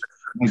question, Sharice?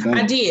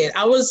 I did.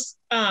 I was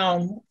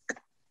going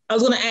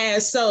to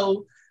ask,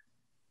 so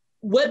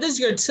what does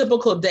your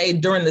typical day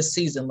during the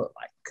season look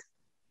like?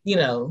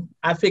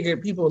 I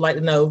figured people would like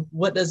to know,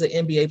 what does an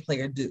NBA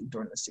player do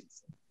during the season?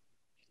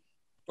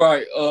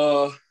 Right.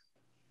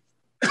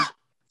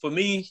 For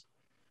me,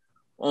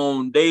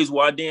 on days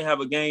where I didn't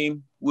have a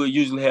game, we'll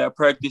usually have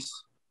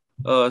practice.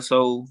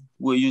 So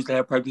we'll usually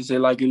have practice at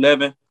like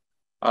 11.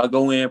 I'll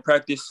go in and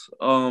practice.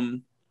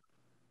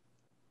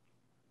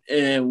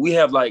 And we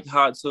have like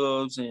hot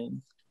tubs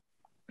and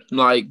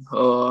like,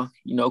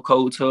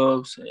 cold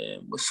tubs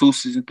and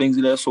masseuses and things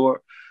of that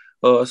sort.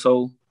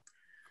 So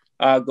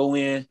I go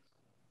in,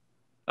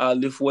 I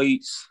lift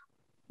weights.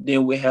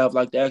 Then we have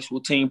like the actual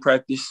team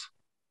practice.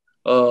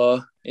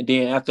 And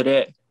then after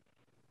that,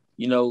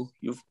 you're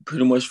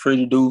pretty much free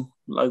to do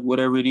like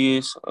whatever it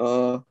is.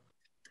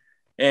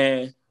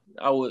 And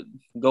I would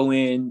go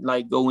in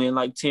like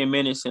 10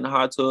 minutes in the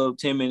hot tub,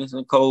 10 minutes in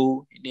the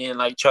cold, and then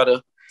like try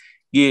to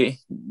get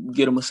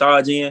a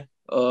massage in.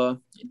 And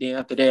then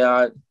after that,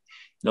 I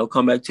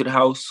come back to the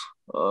house,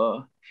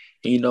 and,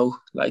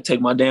 like take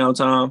my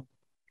downtime.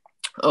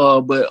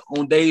 But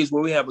on days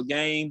where we have a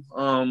game,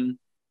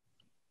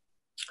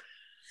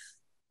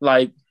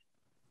 like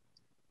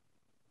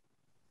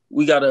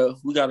we gotta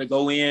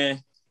go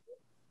in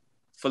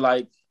for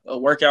like a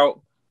workout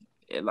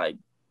at like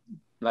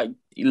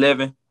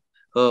 11.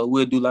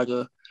 We'll do like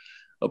a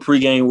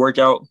pregame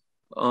workout.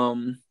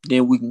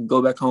 Then we can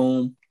go back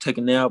home, take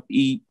a nap,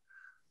 eat.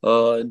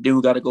 Then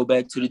we got to go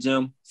back to the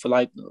gym for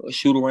like a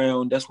shoot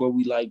around. That's where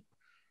we like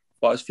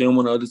watch film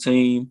on the other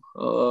team.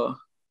 Go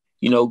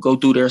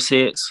through their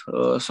sets.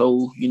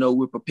 So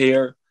we're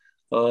prepared.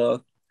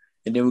 And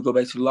then we go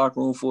back to the locker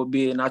room for a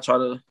bit, and I try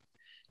to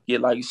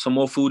get like some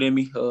more food in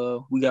me.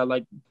 We got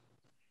like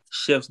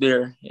chefs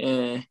there,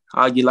 and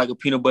I get like a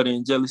peanut butter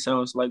and jelly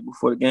sandwich like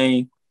before the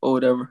game or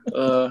whatever.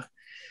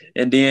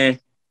 And then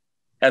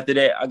after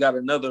that, I got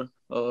another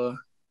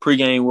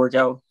pregame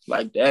workout,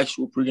 like the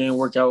actual pregame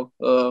workout,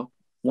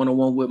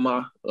 one-on-one with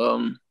my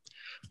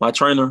my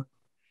trainer.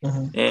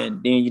 Mm-hmm.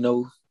 And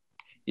then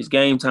it's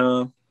game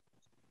time.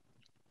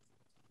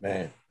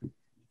 Man,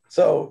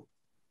 so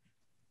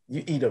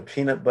you eat a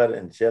peanut butter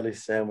and jelly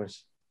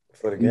sandwich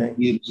for the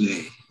game?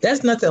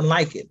 That's nothing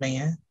like it,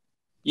 man.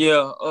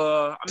 Yeah,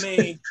 I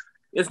mean,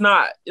 it's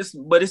not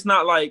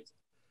like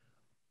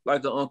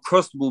an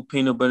uncrustable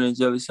peanut butter and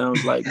jelly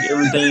sandwich. Like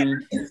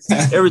everything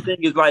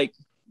is like,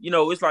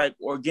 it's like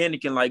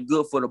organic and like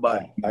good for the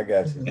body. I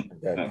got you.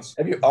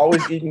 Have you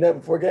always eaten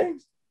that before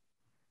games?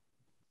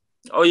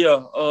 Oh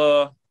yeah,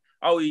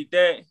 I would eat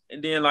that,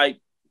 and then like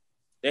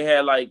they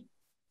had like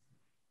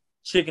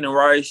chicken and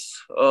rice.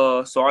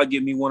 So I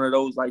get me one of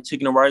those like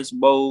chicken and rice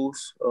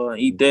bowls.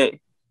 Eat that.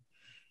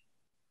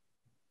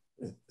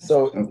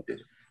 So,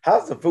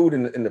 how's the food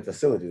in the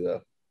facility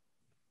though?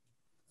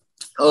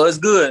 It's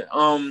good.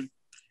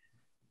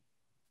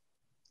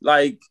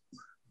 Like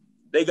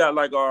they got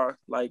like our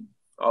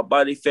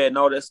body fat and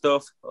all that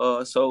stuff.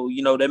 So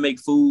they make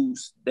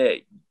foods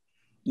that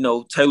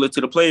tailor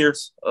to the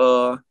players.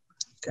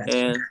 Gotcha.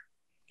 And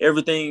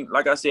everything,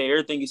 like I said,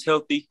 everything is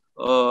healthy.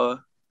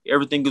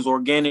 Everything is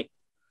organic.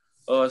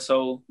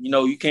 So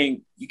you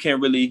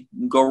can't really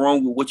go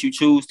wrong with what you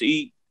choose to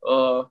eat.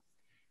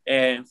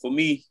 And for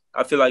me,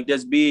 I feel like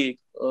that's big.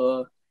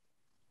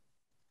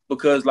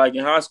 Because like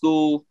in high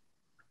school,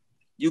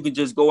 you can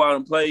just go out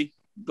and play,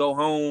 go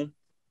home,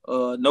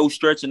 no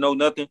stretching, no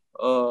nothing.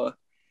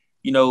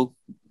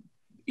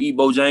 Eat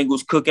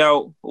Bojangles, cook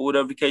out, or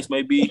whatever the case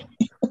may be.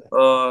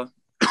 But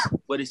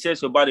it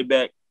sets your body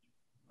back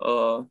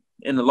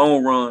in the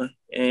long run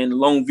and the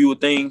long view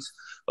of things.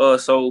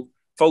 So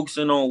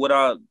focusing on what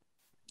I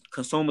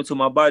consume into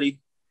my body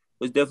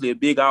was definitely a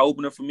big eye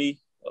opener for me.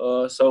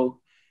 So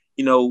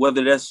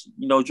whether that's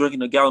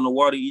drinking a gallon of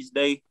water each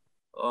day,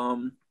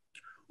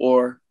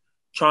 or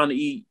trying to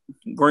eat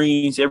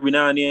greens every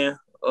now and then,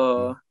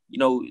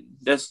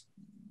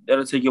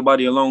 that'll take your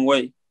body a long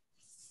way.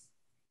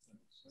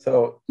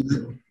 So,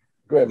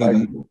 go ahead,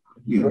 Mike.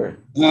 Yeah.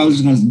 Well, I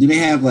was just gonna. Do they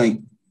have like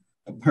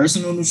a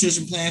personal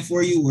nutrition plan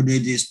for you, or they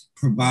just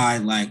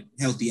provide like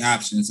healthy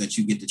options that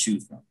you get to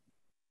choose from?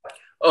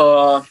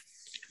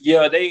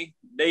 Yeah, they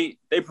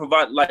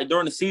provide like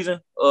during the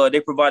season. They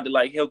provided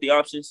like healthy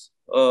options.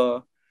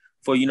 For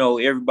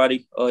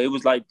everybody. It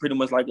was like pretty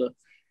much like a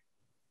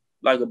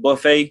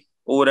buffet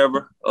or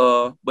whatever.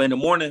 But in the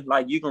morning,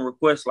 like you can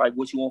request like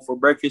what you want for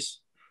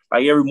breakfast.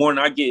 Like every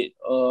morning, I get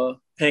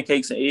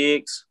pancakes and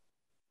eggs.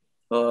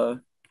 I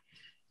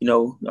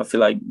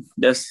feel like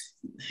that's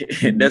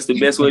the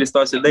best way to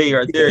start the day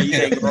right there. You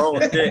can't go wrong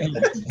with that.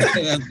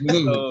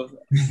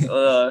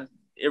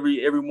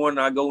 Every morning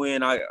I go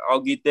in, I'll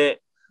get that.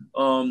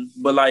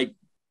 But like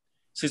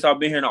since I've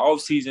been here in the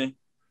off season,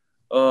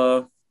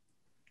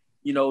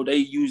 they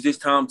use this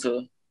time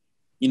to,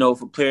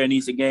 if a player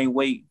needs to gain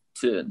weight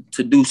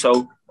to do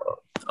so.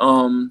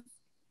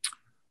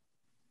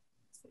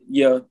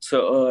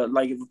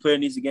 Like if a player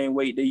needs to gain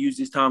weight, they use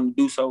this time to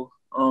do so.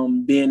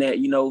 Being that,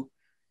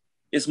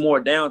 it's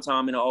more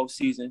downtime in the off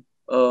season.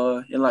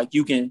 And like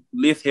you can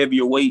lift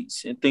heavier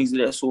weights and things of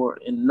that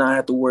sort and not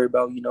have to worry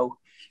about,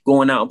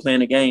 going out and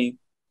playing a game.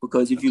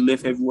 Because if you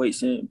lift heavy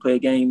weights and play a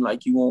game,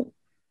 like you won't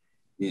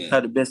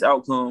have the best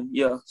outcome.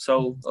 Yeah.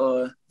 So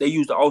they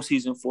use the off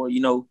season for,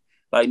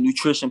 like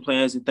nutrition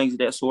plans and things of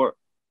that sort.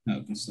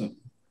 So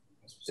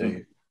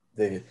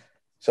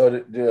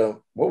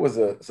what was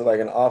like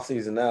in the off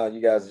season now,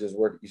 you guys just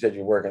work, you said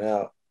you're working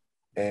out,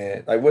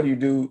 and like what do you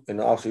do in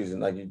the off season?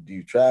 Like do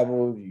you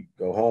travel? Do you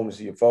go home to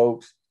see your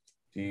folks?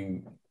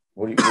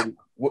 What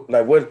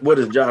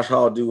does Josh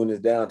Hall do in his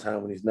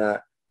downtime when he's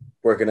not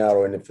working out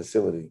or in the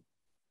facility?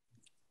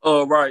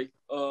 Right.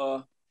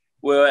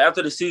 Well,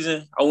 after the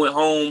season, I went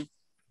home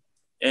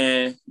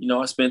and,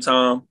 I spent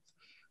time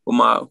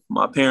with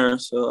my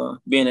parents,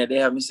 being that they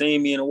haven't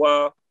seen me in a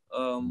while.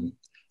 And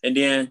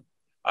then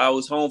I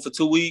was home for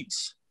 2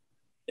 weeks,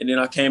 and then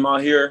I came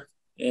out here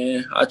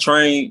and I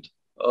trained.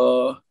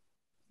 And,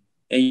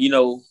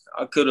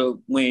 I could have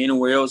went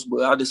anywhere else,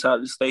 but I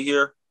decided to stay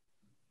here.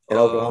 In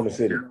Oklahoma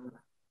City.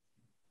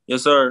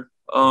 Yes, sir.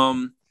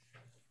 I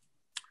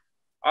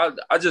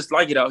just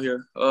like it out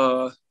here.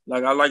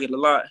 Like I like it a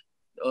lot.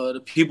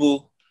 The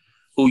people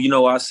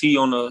who, I see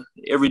on a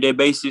everyday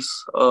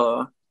basis,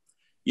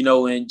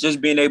 and just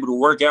being able to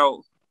work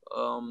out.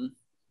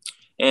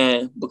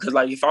 And because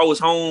like if I was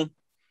home,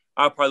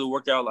 I'd probably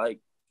work out like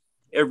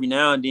every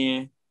now and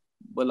then.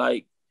 But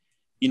like,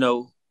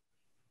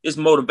 it's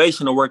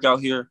motivation to work out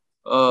here.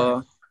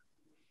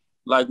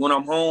 Like when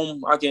I'm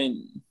home, I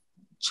can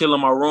chill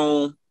in my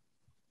room,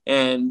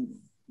 and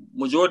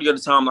majority of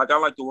the time, like I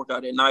like to work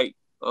out at night,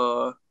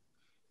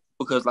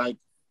 because like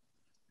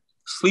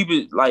sleep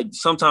is like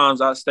sometimes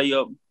I stay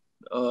up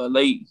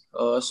late,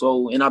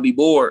 and I'll be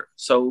bored,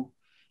 so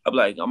I'm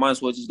like I might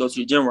as well just go to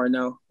the gym right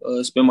now,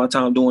 spend my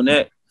time doing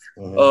that.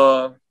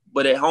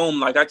 But at home,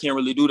 like I can't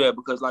really do that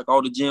because like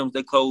all the gyms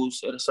they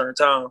close at a certain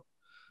time.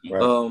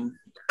 Right.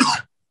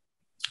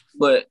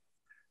 But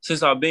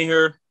since I've been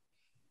here,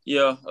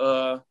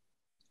 I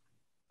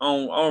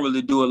don't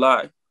really do a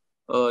lot.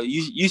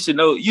 You should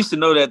know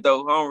that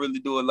though. I don't really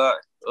do a lot.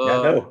 I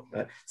know.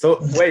 So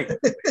wait,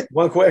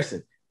 one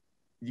question: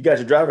 you got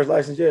your driver's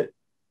license yet?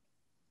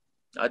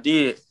 I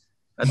did.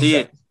 All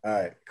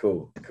right,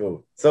 cool.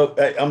 So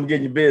I'm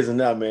getting your business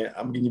now, man.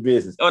 I'm getting your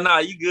business. Oh no,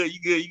 you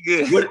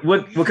good.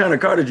 What kind of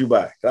car did you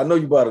buy? I know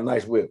you bought a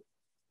nice whip.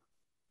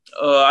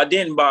 I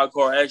didn't buy a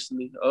car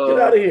actually. Get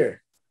out of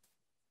here.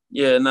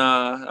 Yeah,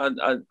 nah,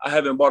 I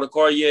haven't bought a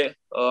car yet.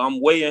 I'm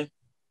waiting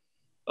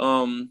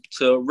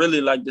to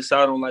really like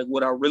decide on like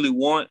what I really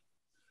want.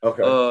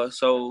 Okay.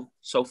 So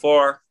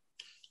far,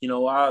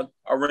 I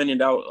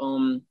rented out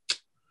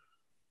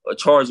a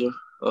Charger.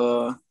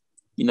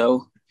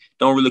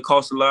 Don't really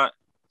cost a lot.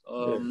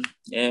 And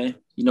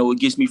it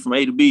gets me from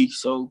A to B.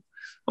 So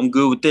I'm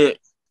good with that.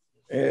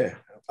 Yeah.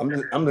 I'm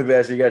just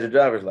glad you got your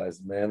driver's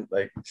license, man.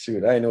 Like,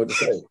 shoot, I ain't know what to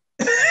say.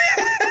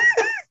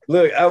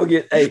 Look, I would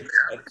get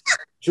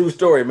true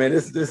story, man.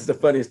 This is the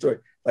funniest story.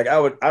 Like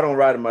I don't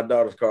ride in my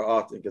daughter's car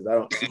often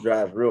because she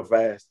drives real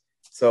fast.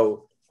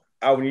 So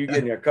when you get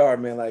in your car,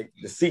 man, like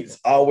the seat's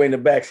all the way in the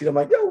back seat. I'm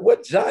like, yo,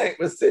 what giant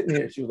was sitting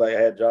here? She was like,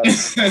 I had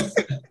Josh.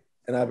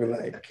 And I'd be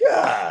like,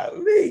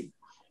 golly.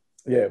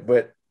 Yeah,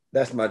 but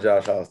that's my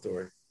Josh Hall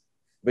story.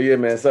 But yeah,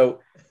 man. So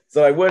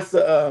like what's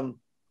the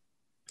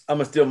I'm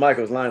gonna steal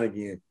Michael's line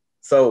again.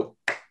 So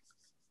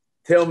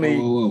tell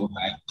me.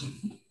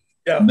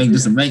 Yeah. Make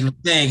this a regular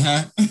thing,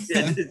 huh?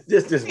 Yeah,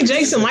 just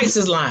Jason likes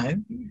his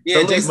line.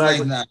 Yeah, so Jason likes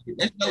his line.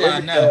 That's the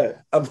line now.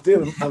 I'm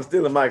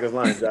stealing Michael's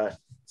line, Josh.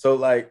 So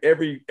like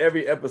every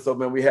episode,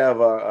 man, we have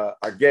our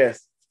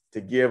guests to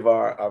give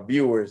our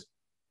viewers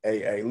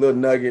a little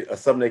nugget or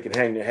something they can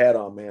hang their hat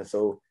on, man.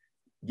 So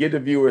give the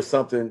viewers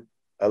a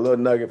little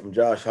nugget from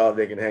Josh Hall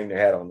they can hang their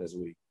hat on this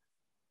week.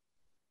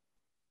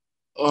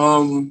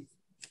 Oh,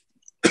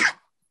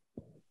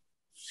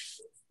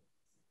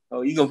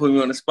 you gonna put me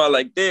on the spot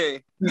like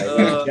that?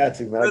 I got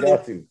to, man. I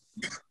got to.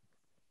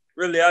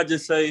 Really, I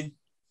just say,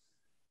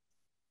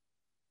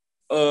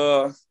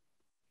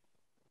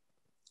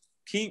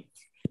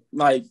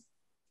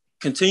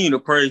 continue to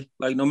pray.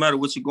 Like, no matter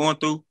what you're going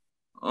through.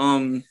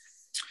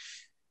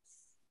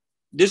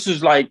 This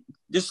is like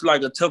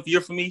a tough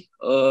year for me.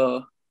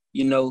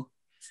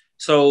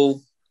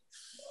 So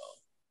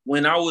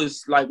when I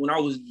was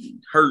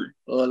hurt,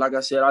 like I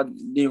said, I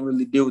didn't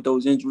really deal with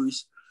those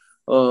injuries.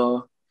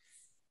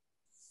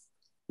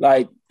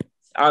 Like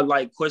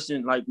I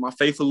questioned like my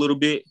faith a little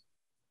bit.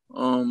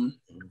 And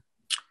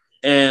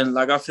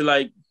like I feel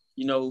like,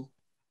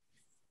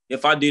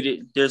 if I did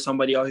it, there's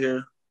somebody out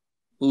here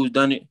who's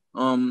done it.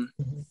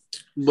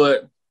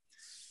 But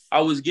I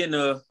was getting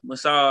a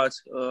massage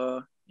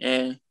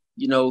and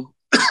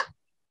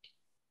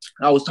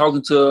I was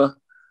talking to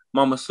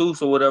my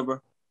masseuse or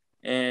whatever,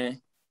 and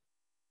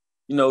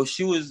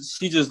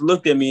she just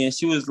looked at me and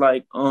she was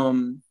like,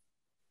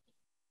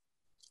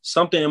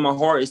 something in my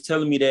heart is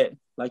telling me that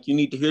like you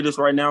need to hear this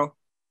right now.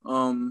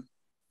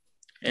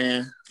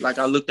 And like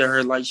I looked at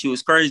her like she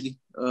was crazy,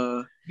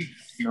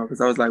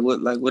 because I was like,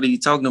 what are you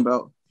talking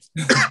about?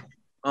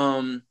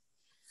 And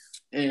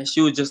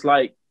she was just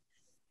like,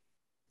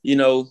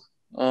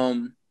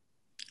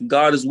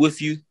 God is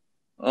with you,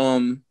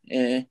 and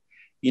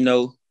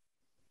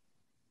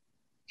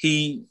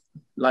he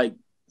like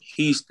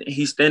he's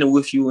standing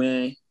with you,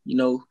 and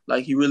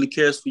like he really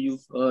cares for you.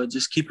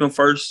 Just keep him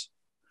first,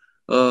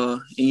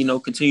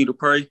 and continue to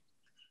pray.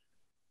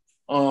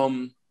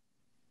 And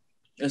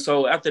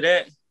so after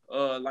that,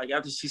 like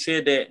after she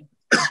said that,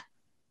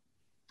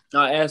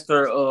 I asked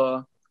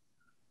her,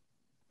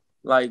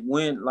 like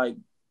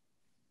when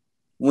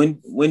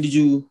did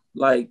you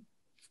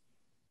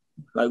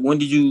when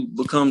did you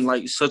become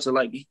like such a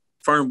like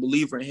firm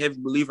believer and heavy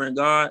believer in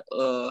God?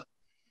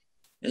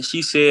 And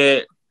she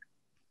said,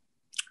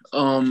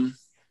 because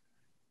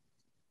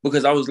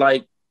I was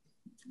like,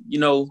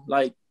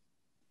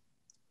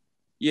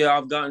 yeah,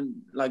 I've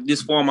gotten like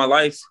this far in my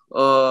life,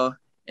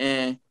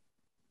 and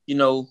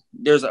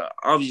there's an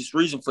obvious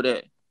reason for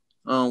that,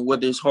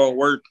 whether it's hard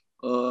work,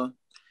 and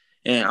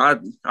I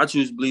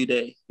choose to believe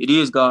that it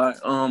is God,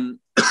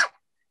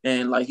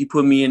 and like he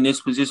put me in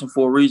this position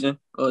for a reason,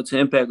 to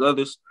impact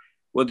others,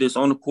 whether it's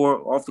on the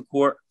court, off the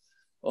court,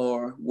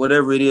 or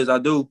whatever it is I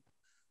do.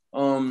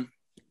 And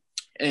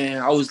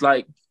I was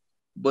like,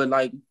 but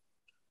like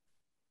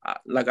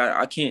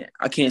I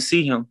can't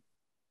see him.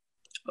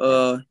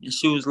 And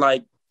she was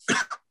like,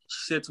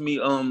 she said to me,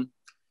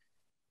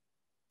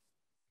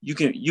 you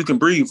can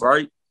breathe,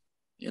 right?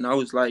 And I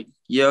was like,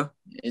 yeah.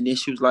 And then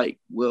she was like,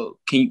 well,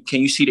 can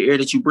you see the air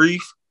that you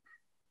breathe?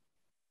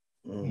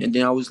 And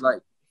then I was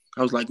like,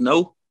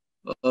 no.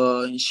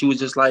 And she was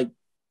just like,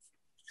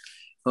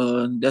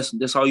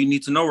 that's all you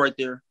need to know right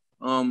there.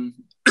 And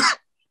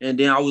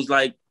then I was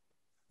like,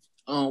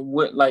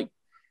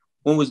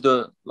 when was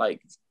the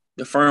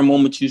firm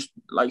moment you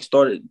like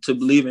started to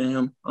believe in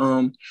him?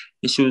 And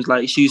she was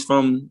like, she's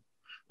from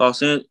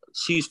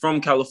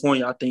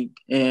California, I think,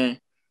 and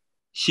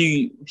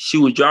she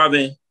was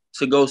driving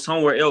to go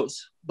somewhere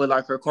else, but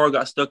like her car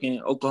got stuck in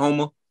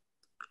Oklahoma,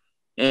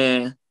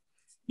 and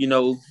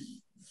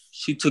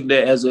she took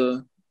that as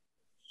a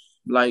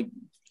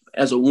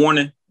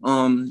warning,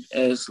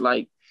 as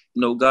like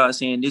God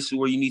saying this is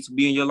where you need to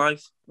be in your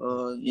life,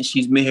 and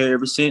she's been here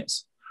ever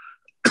since.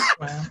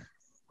 Wow.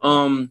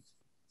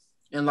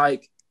 And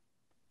like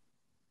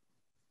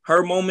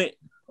her moment,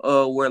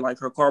 where like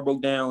her car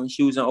broke down and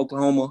she was in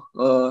Oklahoma,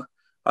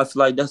 I feel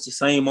like that's the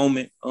same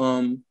moment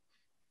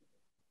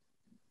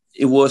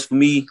it was for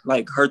me,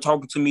 like her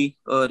talking to me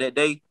that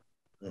day,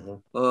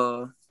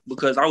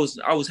 because I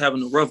was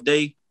having a rough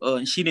day,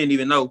 and she didn't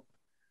even know,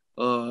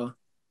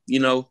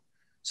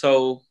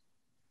 so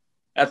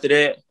after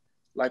that,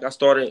 like I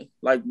started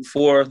like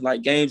before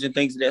like games and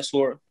things of that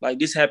sort, like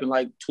this happened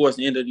like towards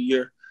the end of the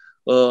year,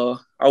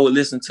 I would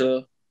listen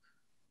to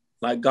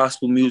like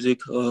gospel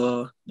music,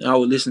 and I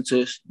would listen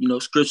to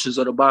scriptures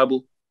of the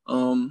Bible,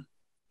 and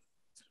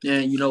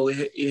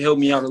it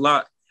helped me out a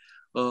lot,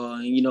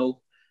 and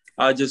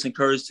I just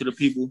encourage to the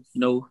people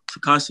to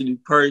constantly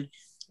pray,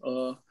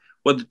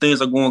 whether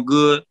things are going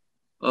good,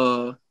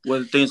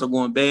 whether things are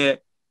going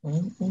bad.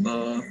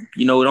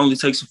 It only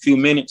takes a few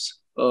minutes,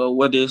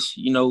 whether it's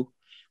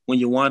when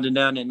you're winding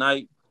down at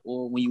night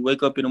or when you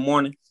wake up in the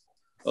morning,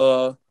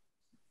 and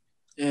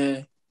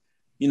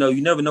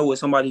you never know what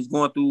somebody's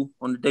going through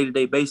on a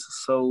day-to-day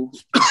basis. So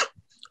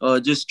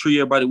just treat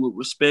everybody with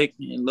respect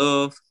and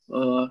love,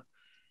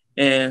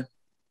 and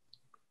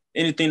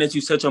anything that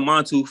you set your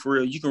mind to, for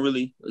real, you can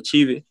really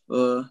achieve it.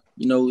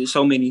 There's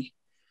so many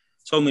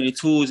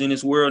tools in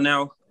this world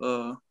now,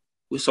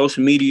 with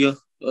social media,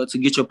 to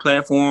get your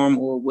platform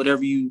or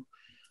whatever you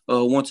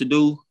want to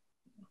do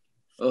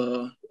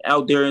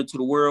out there into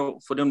the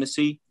world for them to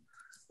see,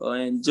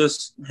 and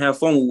just have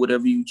fun with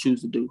whatever you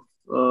choose to do.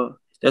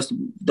 That's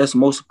the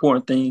most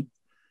important thing,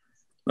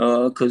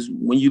 because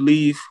when you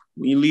leave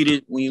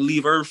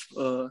Earth,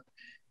 you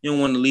don't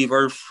want to leave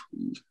Earth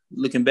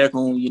looking back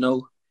on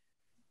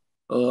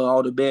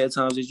all the bad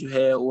times that you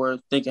had, or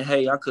thinking,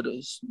 hey, I could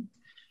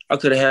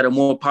have had a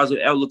more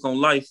positive outlook on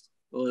life,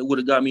 it would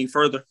have got me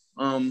further.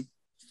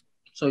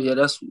 So yeah,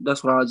 that's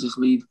what I'll just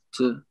leave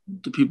to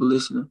the people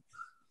listening.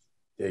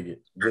 Dig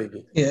it.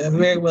 Yeah,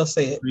 very well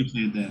said.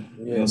 Appreciate that.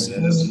 Yeah, well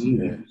said.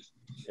 Absolutely. Yeah.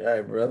 All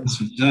right, brother.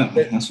 That's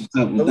what's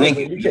up. Well, Look, thank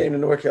when you came to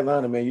North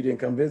Carolina, man, you didn't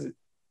come visit.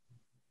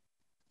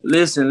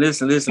 Listen. Here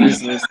comes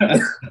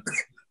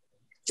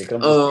the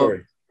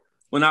story.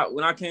 When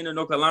I came to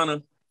North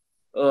Carolina,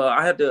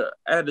 I had to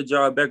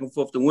drive back and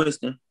forth to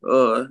Winston,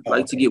 to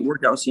get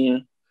workouts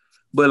in.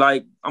 But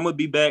like I'm gonna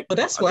be back. Well,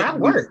 that's where I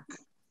work.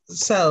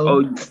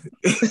 So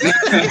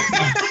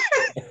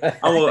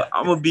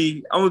I'm gonna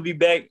be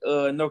back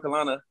in North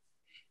Carolina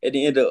at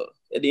the end of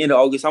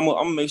August. I'm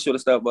gonna make sure to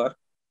stop by.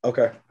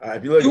 Okay. All right.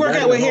 If you work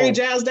out with Harry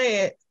Giles'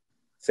 dad.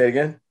 Say it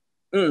again.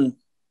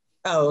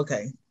 Oh,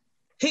 okay.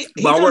 He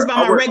talks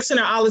about my rec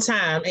center all the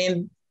time,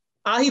 and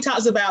all he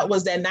talks about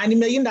was that $90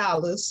 million.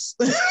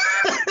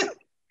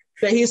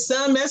 that his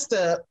son messed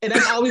up, and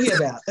that's all we hear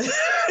about.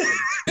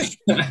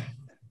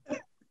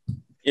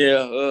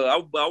 Yeah,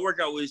 I work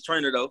out with his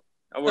trainer though.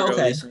 I work out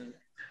with his trainer.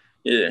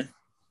 Yeah.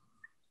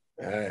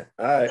 All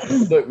right.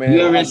 Look, man.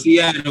 You're in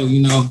Seattle,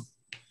 you know.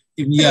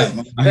 Hit me up.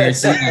 I'm here in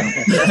Seattle.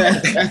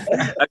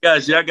 I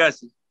got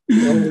you. We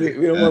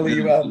don't want to leave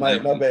you out,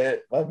 Mike. My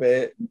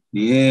bad.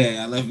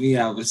 Yeah, I left me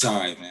out. It's all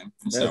right, man.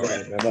 It's all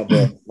right.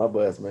 Man. My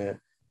bus, man.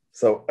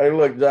 So, hey,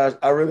 look, Josh,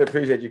 I really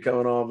appreciate you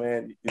coming on,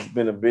 man.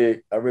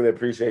 I really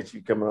appreciate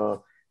you coming on.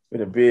 It's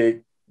been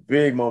a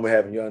big moment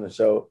having you on the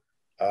show.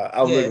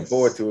 I was looking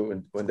forward to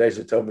it when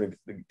Daisha told me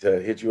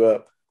to hit you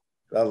up.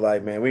 I was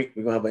like, man, we're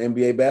gonna have an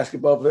NBA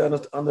basketball player on the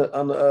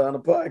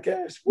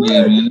podcast. What?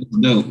 Yeah, man, it's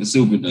dope. It's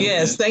super dope.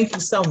 Yes, man. thank you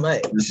so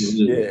much.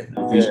 Yeah.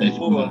 Appreciate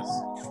you. All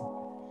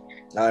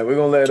right, we're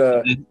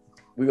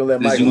gonna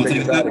let Mike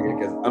take us out again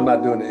because I'm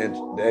not doing the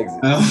exit.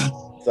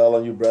 It's all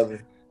on you,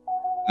 brother.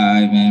 All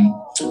right, man.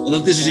 Well,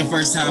 if this is your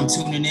first time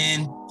tuning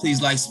in,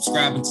 please like,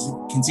 subscribe, and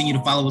continue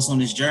to follow us on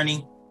this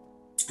journey.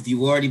 If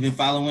you've already been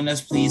following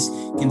us, please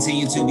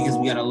continue to, because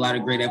we got a lot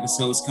of great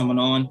episodes coming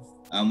on.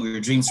 We're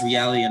Dreams to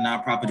Reality, a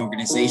nonprofit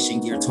organization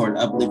geared toward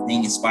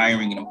uplifting,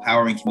 inspiring, and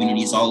empowering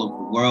communities all over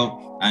the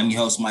world. I'm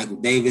your host, Michael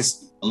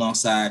Davis,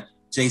 alongside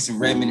Jason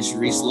Redmond and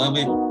Sharice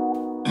Lovett.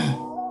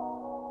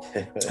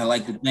 I'd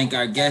like to thank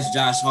our guest,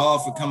 Josh Hall,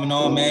 for coming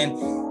on, man.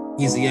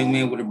 He's a young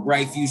man with a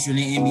bright future in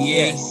the NBA.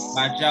 Yes.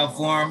 Watch out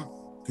for him,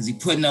 because he's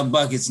putting up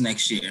buckets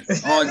next year.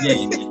 All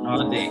day.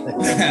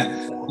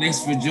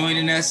 Thanks for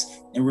joining us.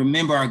 And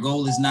remember, our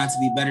goal is not to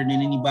be better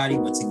than anybody,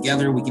 but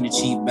together we can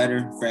achieve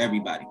better for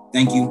everybody.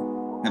 Thank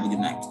you. Have a good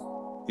night.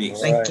 Peace.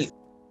 Thank you.